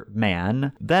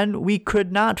superman, then we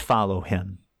could not follow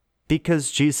him,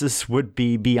 because Jesus would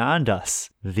be beyond us.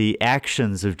 The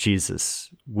actions of Jesus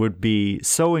would be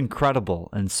so incredible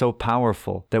and so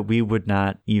powerful that we would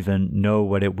not even know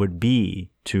what it would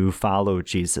be to follow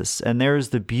Jesus. And there is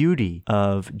the beauty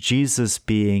of Jesus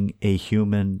being a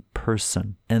human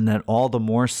person, and that all the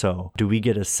more so do we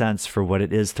get a sense for what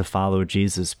it is to follow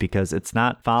Jesus, because it's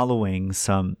not following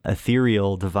some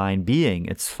ethereal divine being,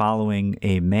 it's following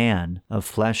a man of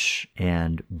flesh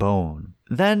and bone.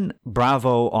 Then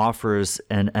Bravo offers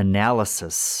an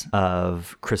analysis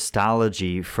of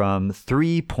Christology from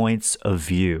 3 points of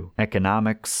view: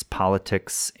 economics,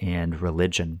 politics, and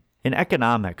religion. In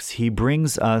economics, he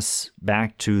brings us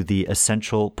back to the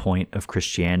essential point of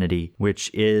Christianity,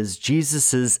 which is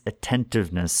Jesus'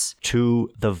 attentiveness to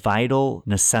the vital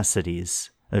necessities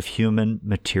of human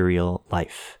material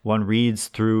life. One reads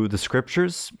through the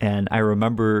scriptures, and I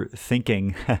remember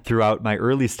thinking throughout my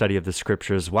early study of the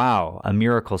scriptures, wow, a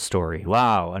miracle story.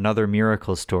 Wow, another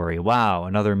miracle story. Wow,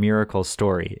 another miracle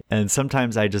story. And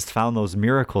sometimes I just found those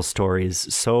miracle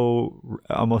stories so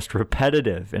almost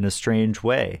repetitive in a strange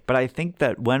way. But I think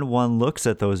that when one looks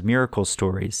at those miracle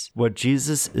stories, what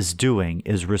Jesus is doing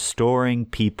is restoring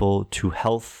people to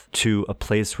health, to a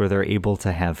place where they're able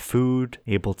to have food,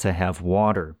 able to have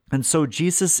water. And so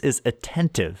Jesus is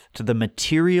attentive to the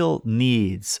material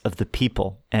needs of the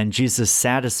people, and Jesus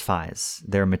satisfies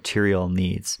their material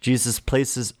needs. Jesus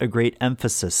places a great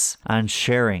emphasis on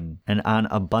sharing and on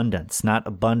abundance, not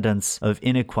abundance of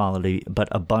inequality, but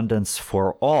abundance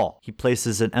for all. He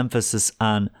places an emphasis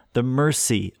on the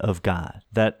mercy of God,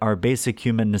 that our basic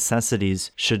human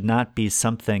necessities should not be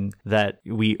something that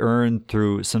we earn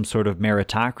through some sort of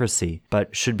meritocracy,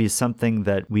 but should be something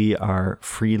that we are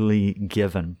freely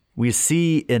given. We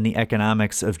see in the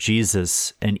economics of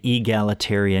Jesus an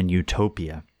egalitarian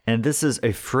utopia. And this is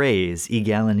a phrase,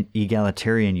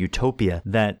 egalitarian utopia,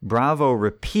 that Bravo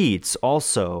repeats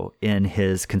also in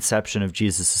his conception of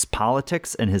Jesus'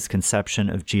 politics and his conception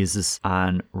of Jesus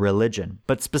on religion.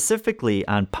 But specifically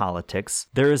on politics,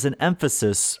 there is an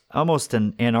emphasis, almost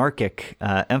an anarchic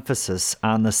emphasis,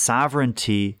 on the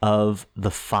sovereignty of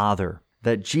the Father.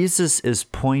 That Jesus is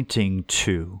pointing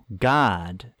to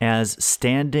God as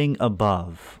standing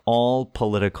above all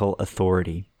political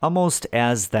authority, almost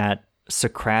as that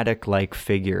Socratic-like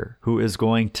figure who is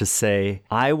going to say,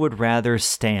 I would rather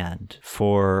stand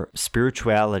for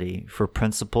spirituality, for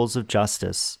principles of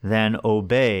justice, than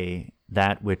obey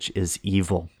that which is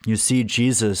evil. You see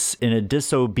Jesus in a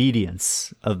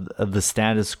disobedience of the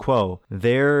status quo.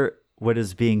 There, what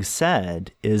is being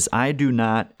said is, I do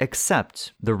not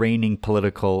accept the reigning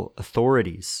political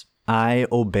authorities. I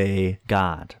obey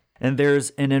God. And there's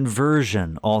an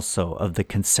inversion also of the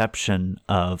conception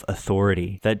of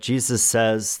authority, that Jesus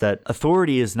says that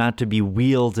authority is not to be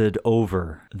wielded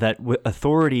over, that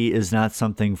authority is not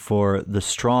something for the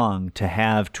strong to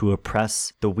have to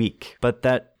oppress the weak, but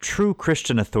that true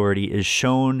Christian authority is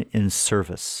shown in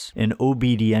service, in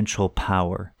obediential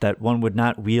power, that one would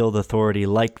not wield authority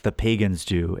like the pagans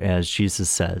do, as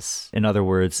Jesus says. In other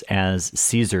words, as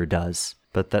Caesar does.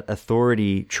 But that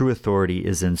authority, true authority,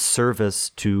 is in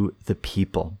service to the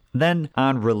people. Then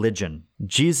on religion,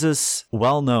 Jesus,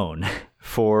 well known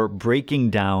for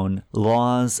breaking down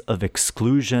laws of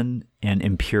exclusion and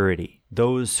impurity,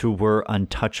 those who were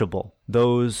untouchable,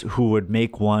 those who would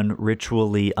make one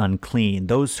ritually unclean,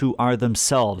 those who are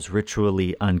themselves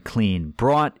ritually unclean,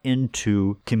 brought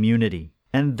into community.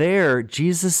 And there,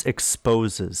 Jesus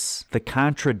exposes the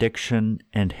contradiction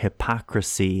and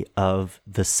hypocrisy of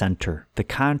the center. The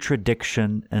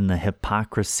contradiction and the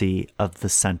hypocrisy of the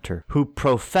center, who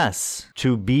profess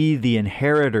to be the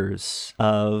inheritors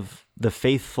of the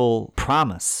faithful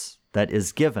promise that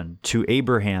is given to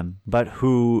Abraham, but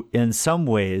who in some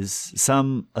ways,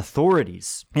 some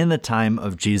authorities in the time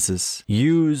of Jesus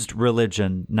used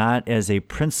religion not as a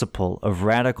principle of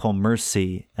radical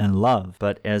mercy and love,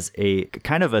 but as a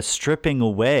kind of a stripping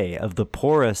away of the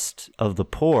poorest of the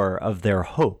poor of their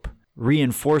hope,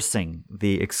 reinforcing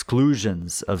the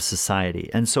exclusions of society.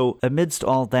 And so amidst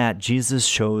all that, Jesus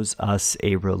shows us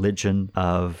a religion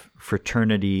of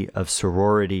fraternity, of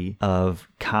sorority, of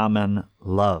common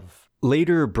love.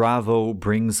 Later, Bravo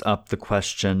brings up the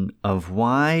question of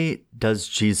why does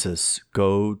Jesus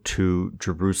go to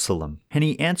Jerusalem? And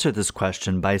he answered this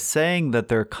question by saying that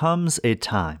there comes a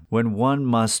time when one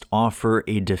must offer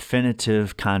a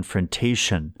definitive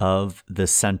confrontation of the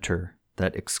center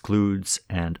that excludes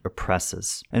and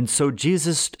oppresses. And so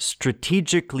Jesus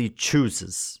strategically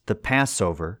chooses the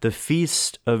Passover, the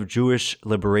feast of Jewish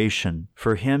liberation,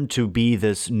 for him to be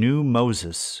this new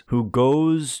Moses who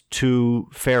goes to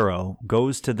Pharaoh,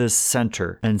 goes to this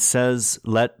center and says,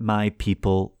 let my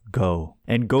people go,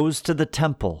 and goes to the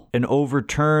temple and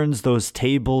overturns those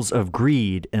tables of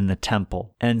greed in the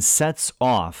temple and sets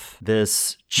off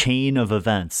this chain of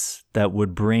events that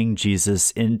would bring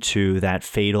Jesus into that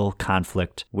fatal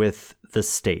conflict with the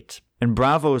state. And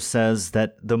Bravo says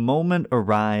that the moment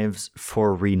arrives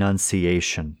for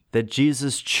renunciation, that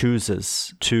Jesus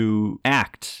chooses to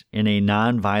act in a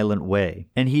nonviolent way.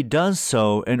 And he does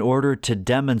so in order to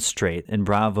demonstrate, in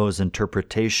Bravo's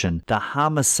interpretation, the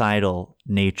homicidal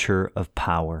nature of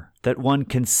power, that one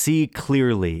can see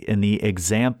clearly in the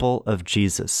example of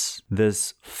Jesus,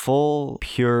 this full,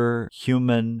 pure,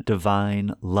 human,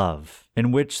 divine love,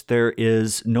 in which there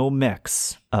is no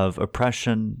mix of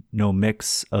oppression, no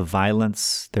mix of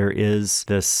violence. There is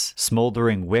this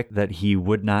smoldering wick that he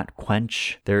would not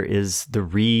quench. There is the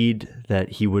reed that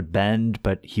he would bend,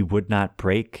 but he would not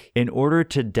break, in order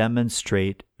to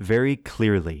demonstrate very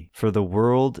clearly for the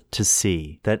world to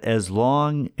see that as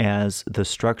long as the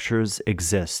structures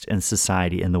exist in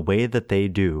society in the way that they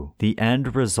do, the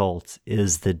end result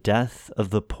is the death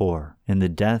of the poor and the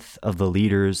death of the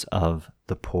leaders of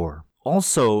the poor.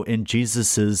 Also, in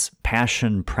Jesus's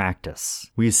passion practice,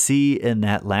 we see in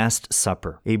that Last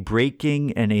Supper a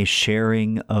breaking and a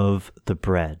sharing of the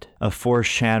bread, a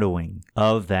foreshadowing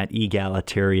of that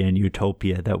egalitarian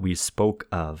utopia that we spoke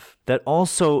of, that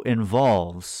also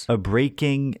involves a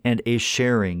breaking and a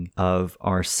sharing of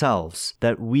ourselves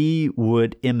that we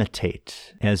would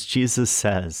imitate, as Jesus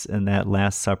says in that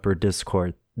Last Supper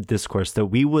discourse, that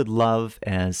we would love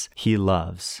as he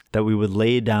loves, that we would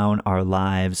lay down our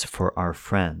lives for our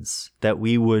friends, that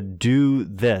we would do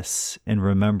this in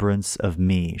remembrance of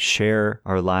me, share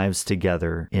our lives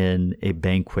together in a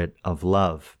banquet of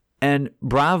love. And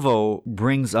Bravo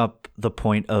brings up the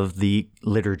point of the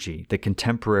liturgy, the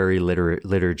contemporary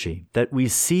liturgy, that we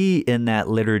see in that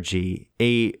liturgy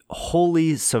a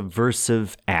wholly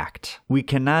subversive act. We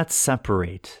cannot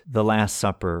separate the Last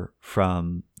Supper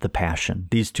from the Passion.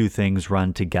 These two things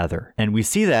run together. And we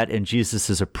see that in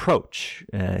Jesus' approach.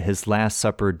 His Last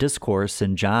Supper discourse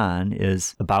in John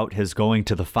is about his going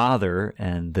to the Father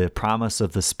and the promise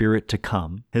of the Spirit to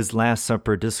come. His Last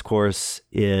Supper discourse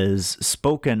is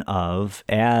spoken of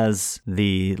as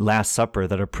the Last Supper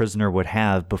that a prisoner would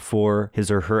have before his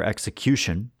or her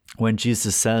execution, when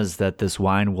Jesus says that this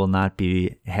wine will not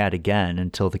be had again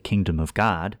until the kingdom of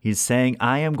God. He's saying,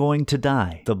 I am going to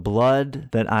die. The blood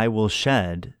that I will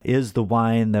shed is the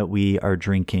wine that we are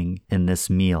drinking in this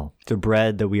meal. The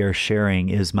bread that we are sharing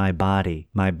is my body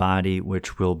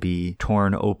which will be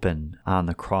torn open on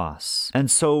the cross. And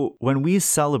so when we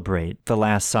celebrate the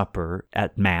Last Supper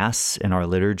at Mass in our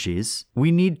liturgies,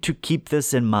 we need to keep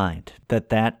this in mind,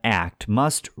 that act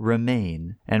must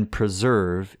remain and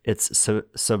preserve its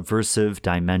subversive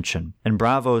dimension. And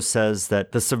Bravo says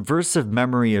that the subversive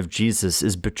memory of Jesus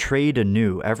is betrayed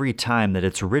anew every time that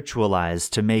it's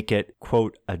ritualized to make it,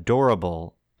 quote,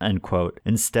 adorable, unquote,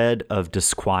 instead of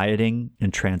disquieting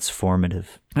and transformative.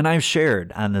 And I've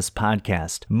shared on this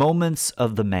podcast moments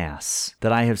of the Mass,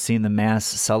 that I have seen the Mass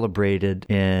celebrated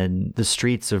in the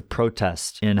streets of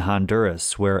protest in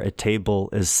Honduras, where a table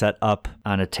is set up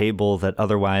on a table that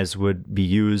otherwise would be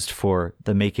used for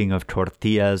the making of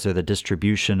tortillas or the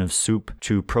distribution of soup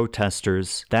to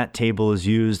protesters. That table is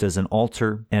used as an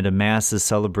altar, and a Mass is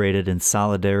celebrated in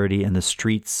solidarity in the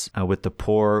streets with the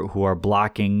poor who are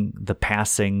blocking the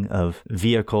passing of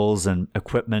vehicles and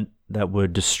equipment that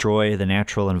would destroy the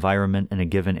natural environment in a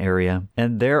given area.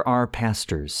 And there are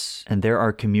pastors and there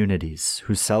are communities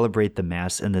who celebrate the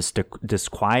Mass in this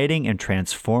disquieting and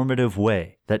transformative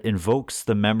way that invokes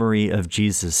the memory of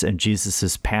Jesus and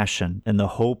Jesus' passion and the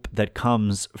hope that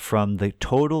comes from the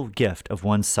total gift of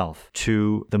oneself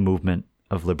to the movement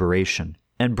of liberation.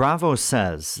 And Bravo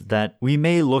says that we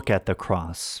may look at the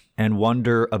cross and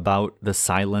wonder about the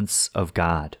silence of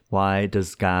God. Why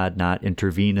does God not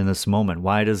intervene in this moment?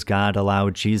 Why does God allow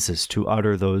Jesus to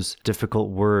utter those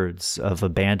difficult words of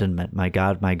abandonment? My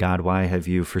God, why have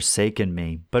you forsaken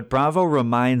me? But Bravo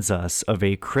reminds us of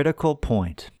a critical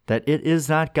point, that it is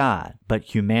not God,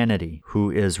 but humanity who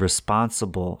is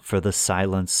responsible for the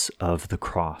silence of the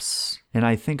cross. And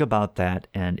I think about that,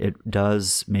 and it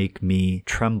does make me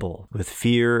tremble with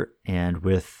fear and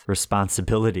with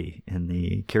responsibility in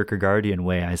the Kierkegaardian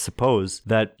way, I suppose,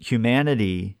 that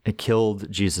humanity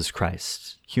killed Jesus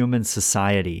Christ. Human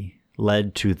society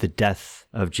led to the death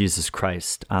of Jesus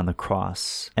Christ on the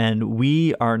cross. And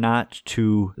we are not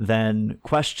to then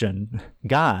question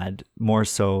God more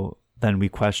so then we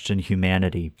question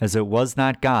humanity, as it was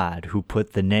not God who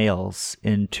put the nails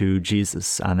into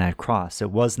Jesus on that cross.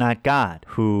 It was not God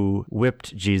who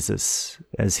whipped Jesus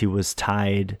as he was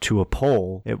tied to a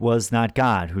pole. It was not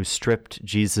God who stripped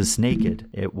Jesus naked.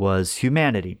 It was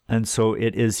humanity. And so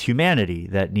it is humanity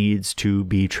that needs to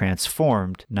be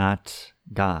transformed, not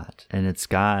God. And it's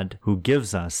God who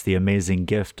gives us the amazing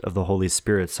gift of the Holy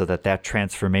Spirit so that that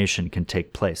transformation can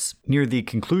take place. Near the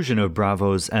conclusion of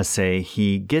Bravo's essay,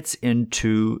 he gets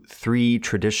into three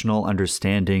traditional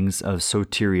understandings of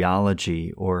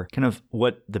soteriology, or kind of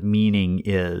what the meaning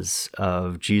is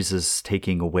of Jesus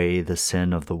taking away the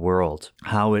sin of the world.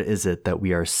 How is it that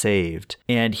we are saved?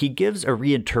 And he gives a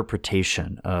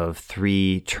reinterpretation of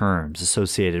three terms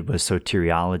associated with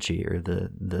soteriology, or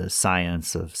the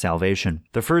science of salvation.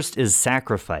 The first is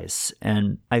sacrifice,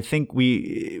 and I think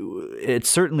it's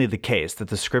certainly the case that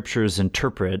the scriptures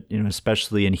interpret,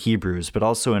 especially in Hebrews, but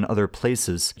also in other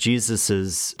places,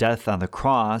 Jesus's death on the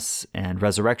cross and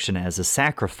resurrection as a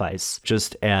sacrifice.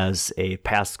 Just as a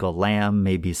paschal lamb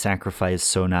may be sacrificed,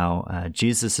 so now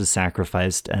Jesus is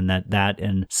sacrificed, and that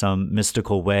in some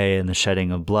mystical way, in the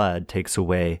shedding of blood, takes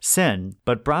away sin.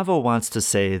 But Bravo wants to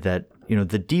say that,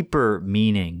 the deeper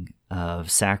meaning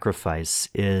of sacrifice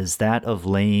is that of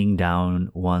laying down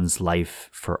one's life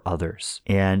for others.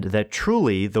 And that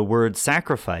truly the word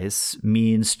sacrifice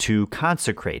means to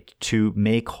consecrate, to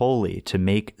make holy, to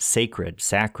make sacred,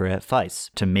 sacrifice,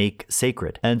 to make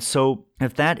sacred. And so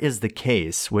if that is the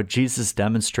case, what Jesus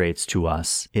demonstrates to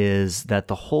us is that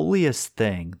the holiest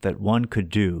thing that one could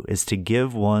do is to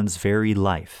give one's very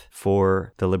life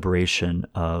for the liberation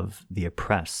of the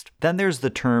oppressed. Then there's the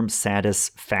term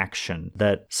satisfaction,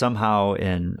 that somehow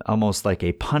in almost like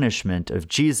a punishment of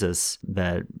Jesus,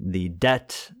 that the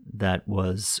debt that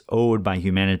was owed by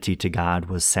humanity to God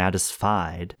was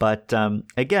satisfied. But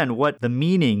again, what the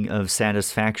meaning of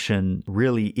satisfaction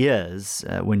really is,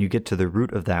 when you get to the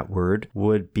root of that word,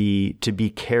 would be to be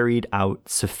carried out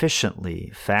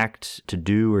sufficiently. Fact, to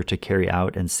do or to carry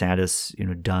out, and satis,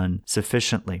 done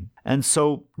sufficiently. And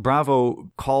so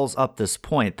Bravo calls up this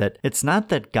point that it's not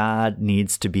that God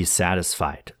needs to be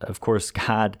satisfied. Of course,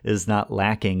 God is not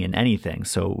lacking in anything,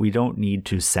 so we don't need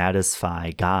to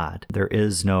satisfy God. There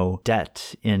is no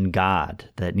debt in God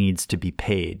that needs to be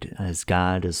paid, as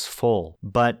God is full.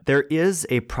 But there is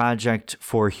a project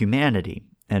for humanity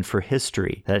and for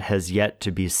history that has yet to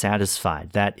be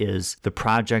satisfied. That is the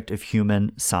project of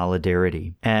human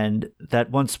solidarity. And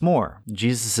that once more,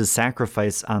 Jesus'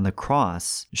 sacrifice on the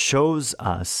cross shows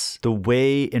us the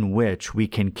way in which we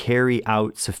can carry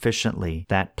out sufficiently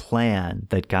that plan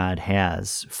that God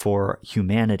has for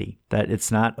humanity. That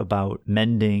it's not about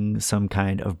mending some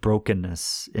kind of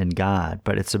brokenness in God,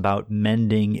 but it's about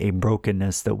mending a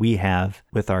brokenness that we have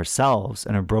with ourselves,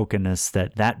 and a brokenness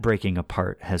that breaking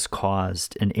apart has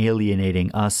caused in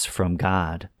alienating us from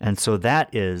God. And so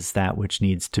that is that which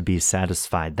needs to be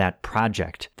satisfied, that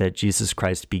project that Jesus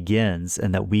Christ begins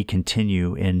and that we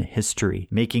continue in history.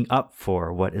 Making up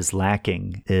for what is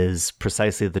lacking is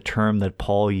precisely the term that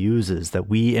Paul uses, that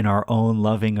we in our own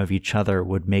loving of each other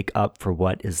would make up for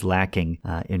what is lacking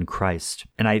in Christ.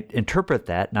 And I interpret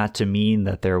that not to mean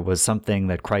that there was something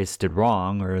that Christ did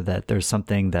wrong, or that there's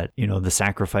something that, the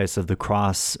sacrifice of the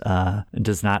cross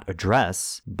does not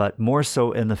address, but more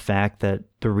so in the fact that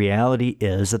the reality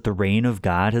is that the reign of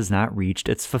God has not reached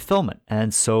its fulfillment.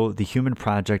 And so the human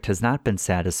project has not been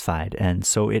satisfied. And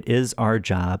so it is our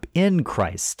job in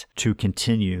Christ to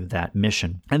continue that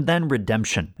mission. And then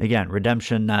redemption. Again,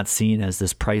 redemption not seen as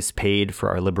this price paid for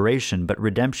our liberation, but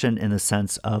redemption in the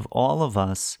sense of all of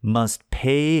us must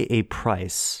pay a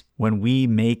price when we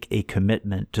make a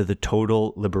commitment to the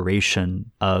total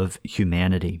liberation of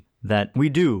humanity. That we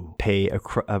do pay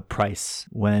a price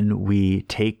when we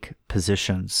take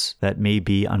positions that may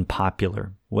be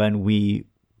unpopular, when we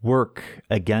work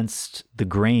against the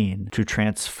grain to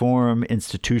transform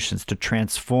institutions, to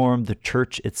transform the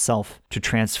church itself, to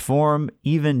transform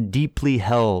even deeply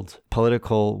held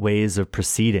political ways of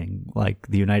proceeding, like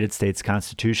the United States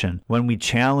Constitution. When we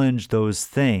challenge those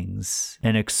things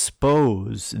and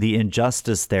expose the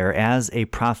injustice there, as a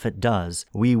prophet does,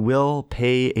 we will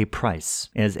pay a price.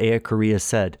 As Ea Korea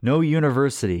said, no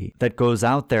university that goes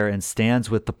out there and stands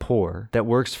with the poor, that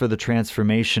works for the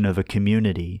transformation of a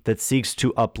community, that seeks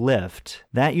to uplift,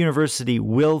 that university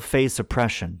will face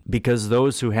oppression, because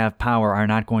those who have power are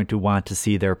not going to want to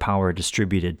see their power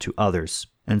distributed to others.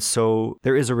 And so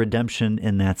there is a redemption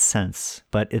in that sense,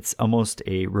 but it's almost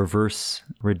a reverse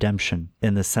redemption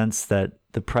in the sense that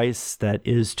the price that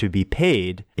is to be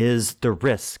paid is the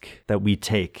risk that we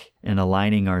take in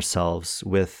aligning ourselves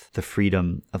with the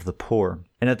freedom of the poor.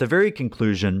 And at the very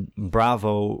conclusion,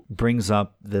 Bravo brings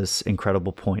up this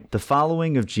incredible point. The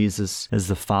following of Jesus is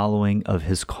the following of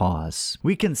his cause.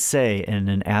 We can say in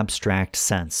an abstract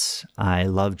sense, I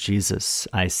love Jesus.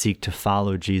 I seek to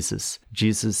follow Jesus.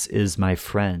 Jesus is my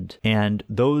friend. And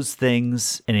those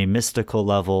things in a mystical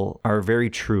level are very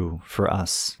true for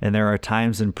us. And there are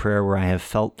times in prayer where I have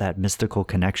felt that mystical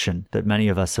connection, that many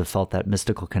of us have felt that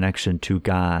mystical connection to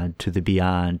God, to the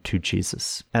beyond, to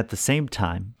Jesus. At the same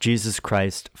time, Jesus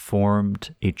Christ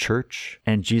formed a church,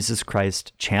 and Jesus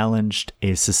Christ challenged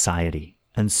a society.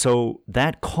 And so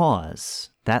that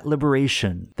cause, that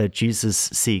liberation that Jesus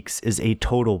seeks is a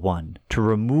total one, to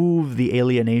remove the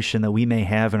alienation that we may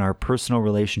have in our personal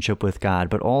relationship with God,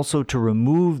 but also to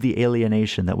remove the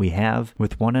alienation that we have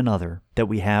with one another, that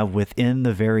we have within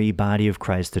the very body of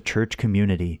Christ, the church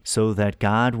community, so that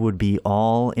God would be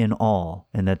all in all,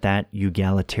 and that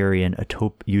egalitarian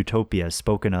utopia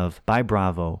spoken of by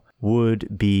Bravo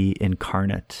would be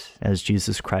incarnate as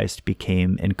Jesus Christ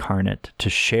became incarnate to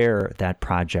share that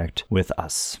project with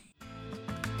us.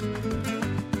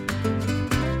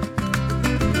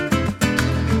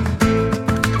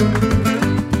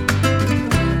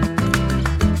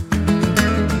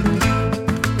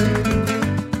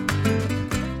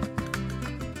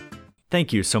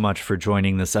 Thank you so much for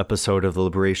joining this episode of the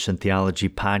Liberation Theology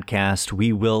Podcast.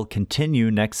 We will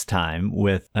continue next time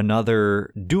with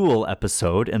another dual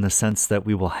episode in the sense that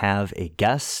we will have a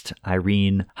guest,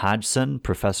 Irene Hodgson,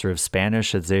 professor of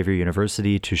Spanish at Xavier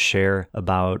University, to share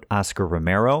about Oscar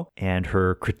Romero and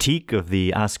her critique of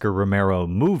the Oscar Romero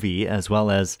movie, as well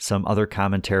as some other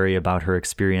commentary about her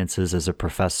experiences as a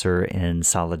professor in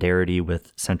solidarity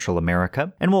with Central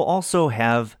America. And we'll also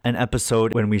have an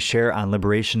episode when we share on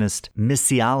liberationist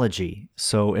missiology.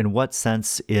 So in what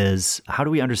sense how do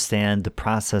we understand the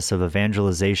process of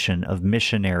evangelization, of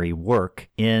missionary work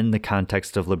in the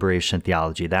context of liberation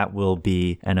theology? That will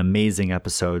be an amazing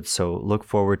episode, so look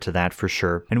forward to that for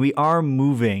sure. And we are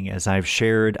moving, as I've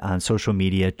shared on social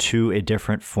media, to a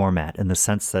different format in the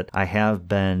sense that I have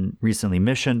been recently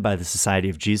missioned by the Society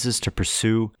of Jesus to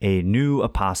pursue a new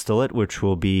apostolate, which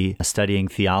will be studying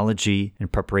theology in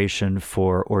preparation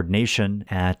for ordination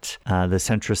at the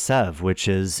Centre Sèvres, which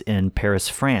is in Paris,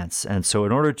 France. And so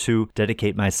in order to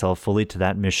dedicate myself fully to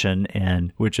that mission,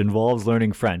 and which involves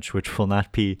learning French, which will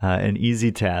not be an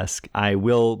easy task, I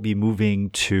will be moving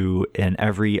to an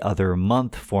every other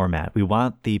month format. We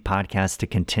want the podcast to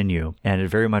continue, and it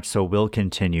very much so will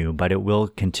continue, but it will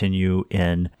continue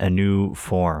in a new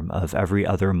form of every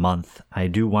other month. I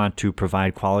do want to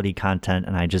provide quality content,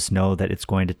 and I just know that it's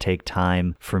going to take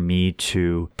time for me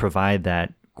to provide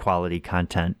that quality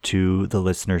content to the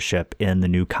listenership in the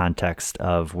new context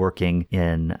of working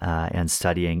in and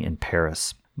studying in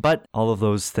Paris. But all of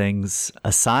those things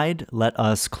aside, let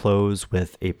us close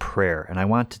with a prayer. And I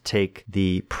want to take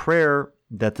the prayer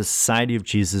that the Society of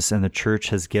Jesus and the Church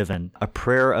has given, a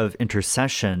prayer of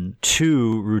intercession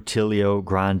to Rutilio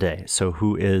Grande, so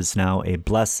who is now a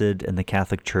blessed in the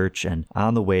Catholic Church and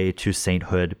on the way to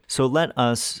sainthood. So let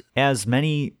us, as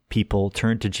many people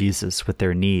turn to Jesus with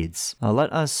their needs,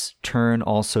 let us turn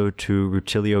also to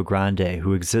Rutilio Grande,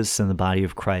 who exists in the body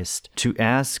of Christ, to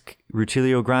ask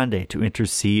Rutilio Grande to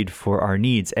intercede for our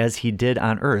needs, as he did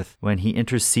on earth when he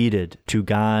interceded to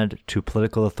God, to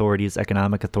political authorities,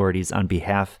 economic authorities, on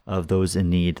behalf of those in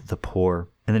need, the poor.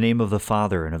 In the name of the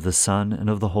Father, and of the Son, and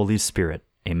of the Holy Spirit.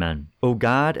 Amen. O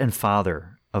God and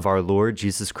Father of our Lord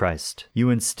Jesus Christ, you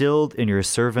instilled in your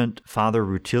servant Father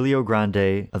Rutilio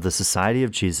Grande of the Society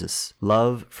of Jesus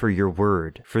love for your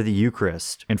word, for the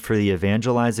Eucharist, and for the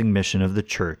evangelizing mission of the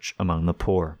Church among the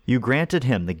poor. You granted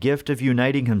him the gift of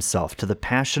uniting himself to the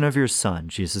passion of your Son,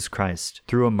 Jesus Christ,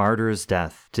 through a martyr's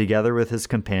death, together with his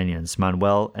companions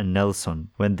Manuel and Nelson,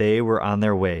 when they were on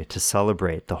their way to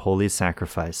celebrate the holy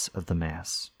sacrifice of the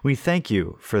Mass. We thank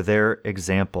you for their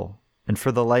example, and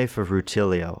for the life of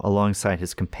Rutilio alongside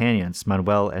his companions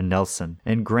Manuel and Nelson,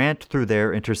 and grant through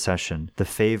their intercession the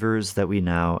favors that we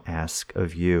now ask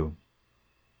of you.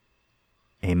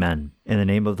 Amen. In the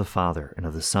name of the Father, and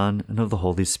of the Son, and of the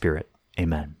Holy Spirit.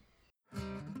 Amen.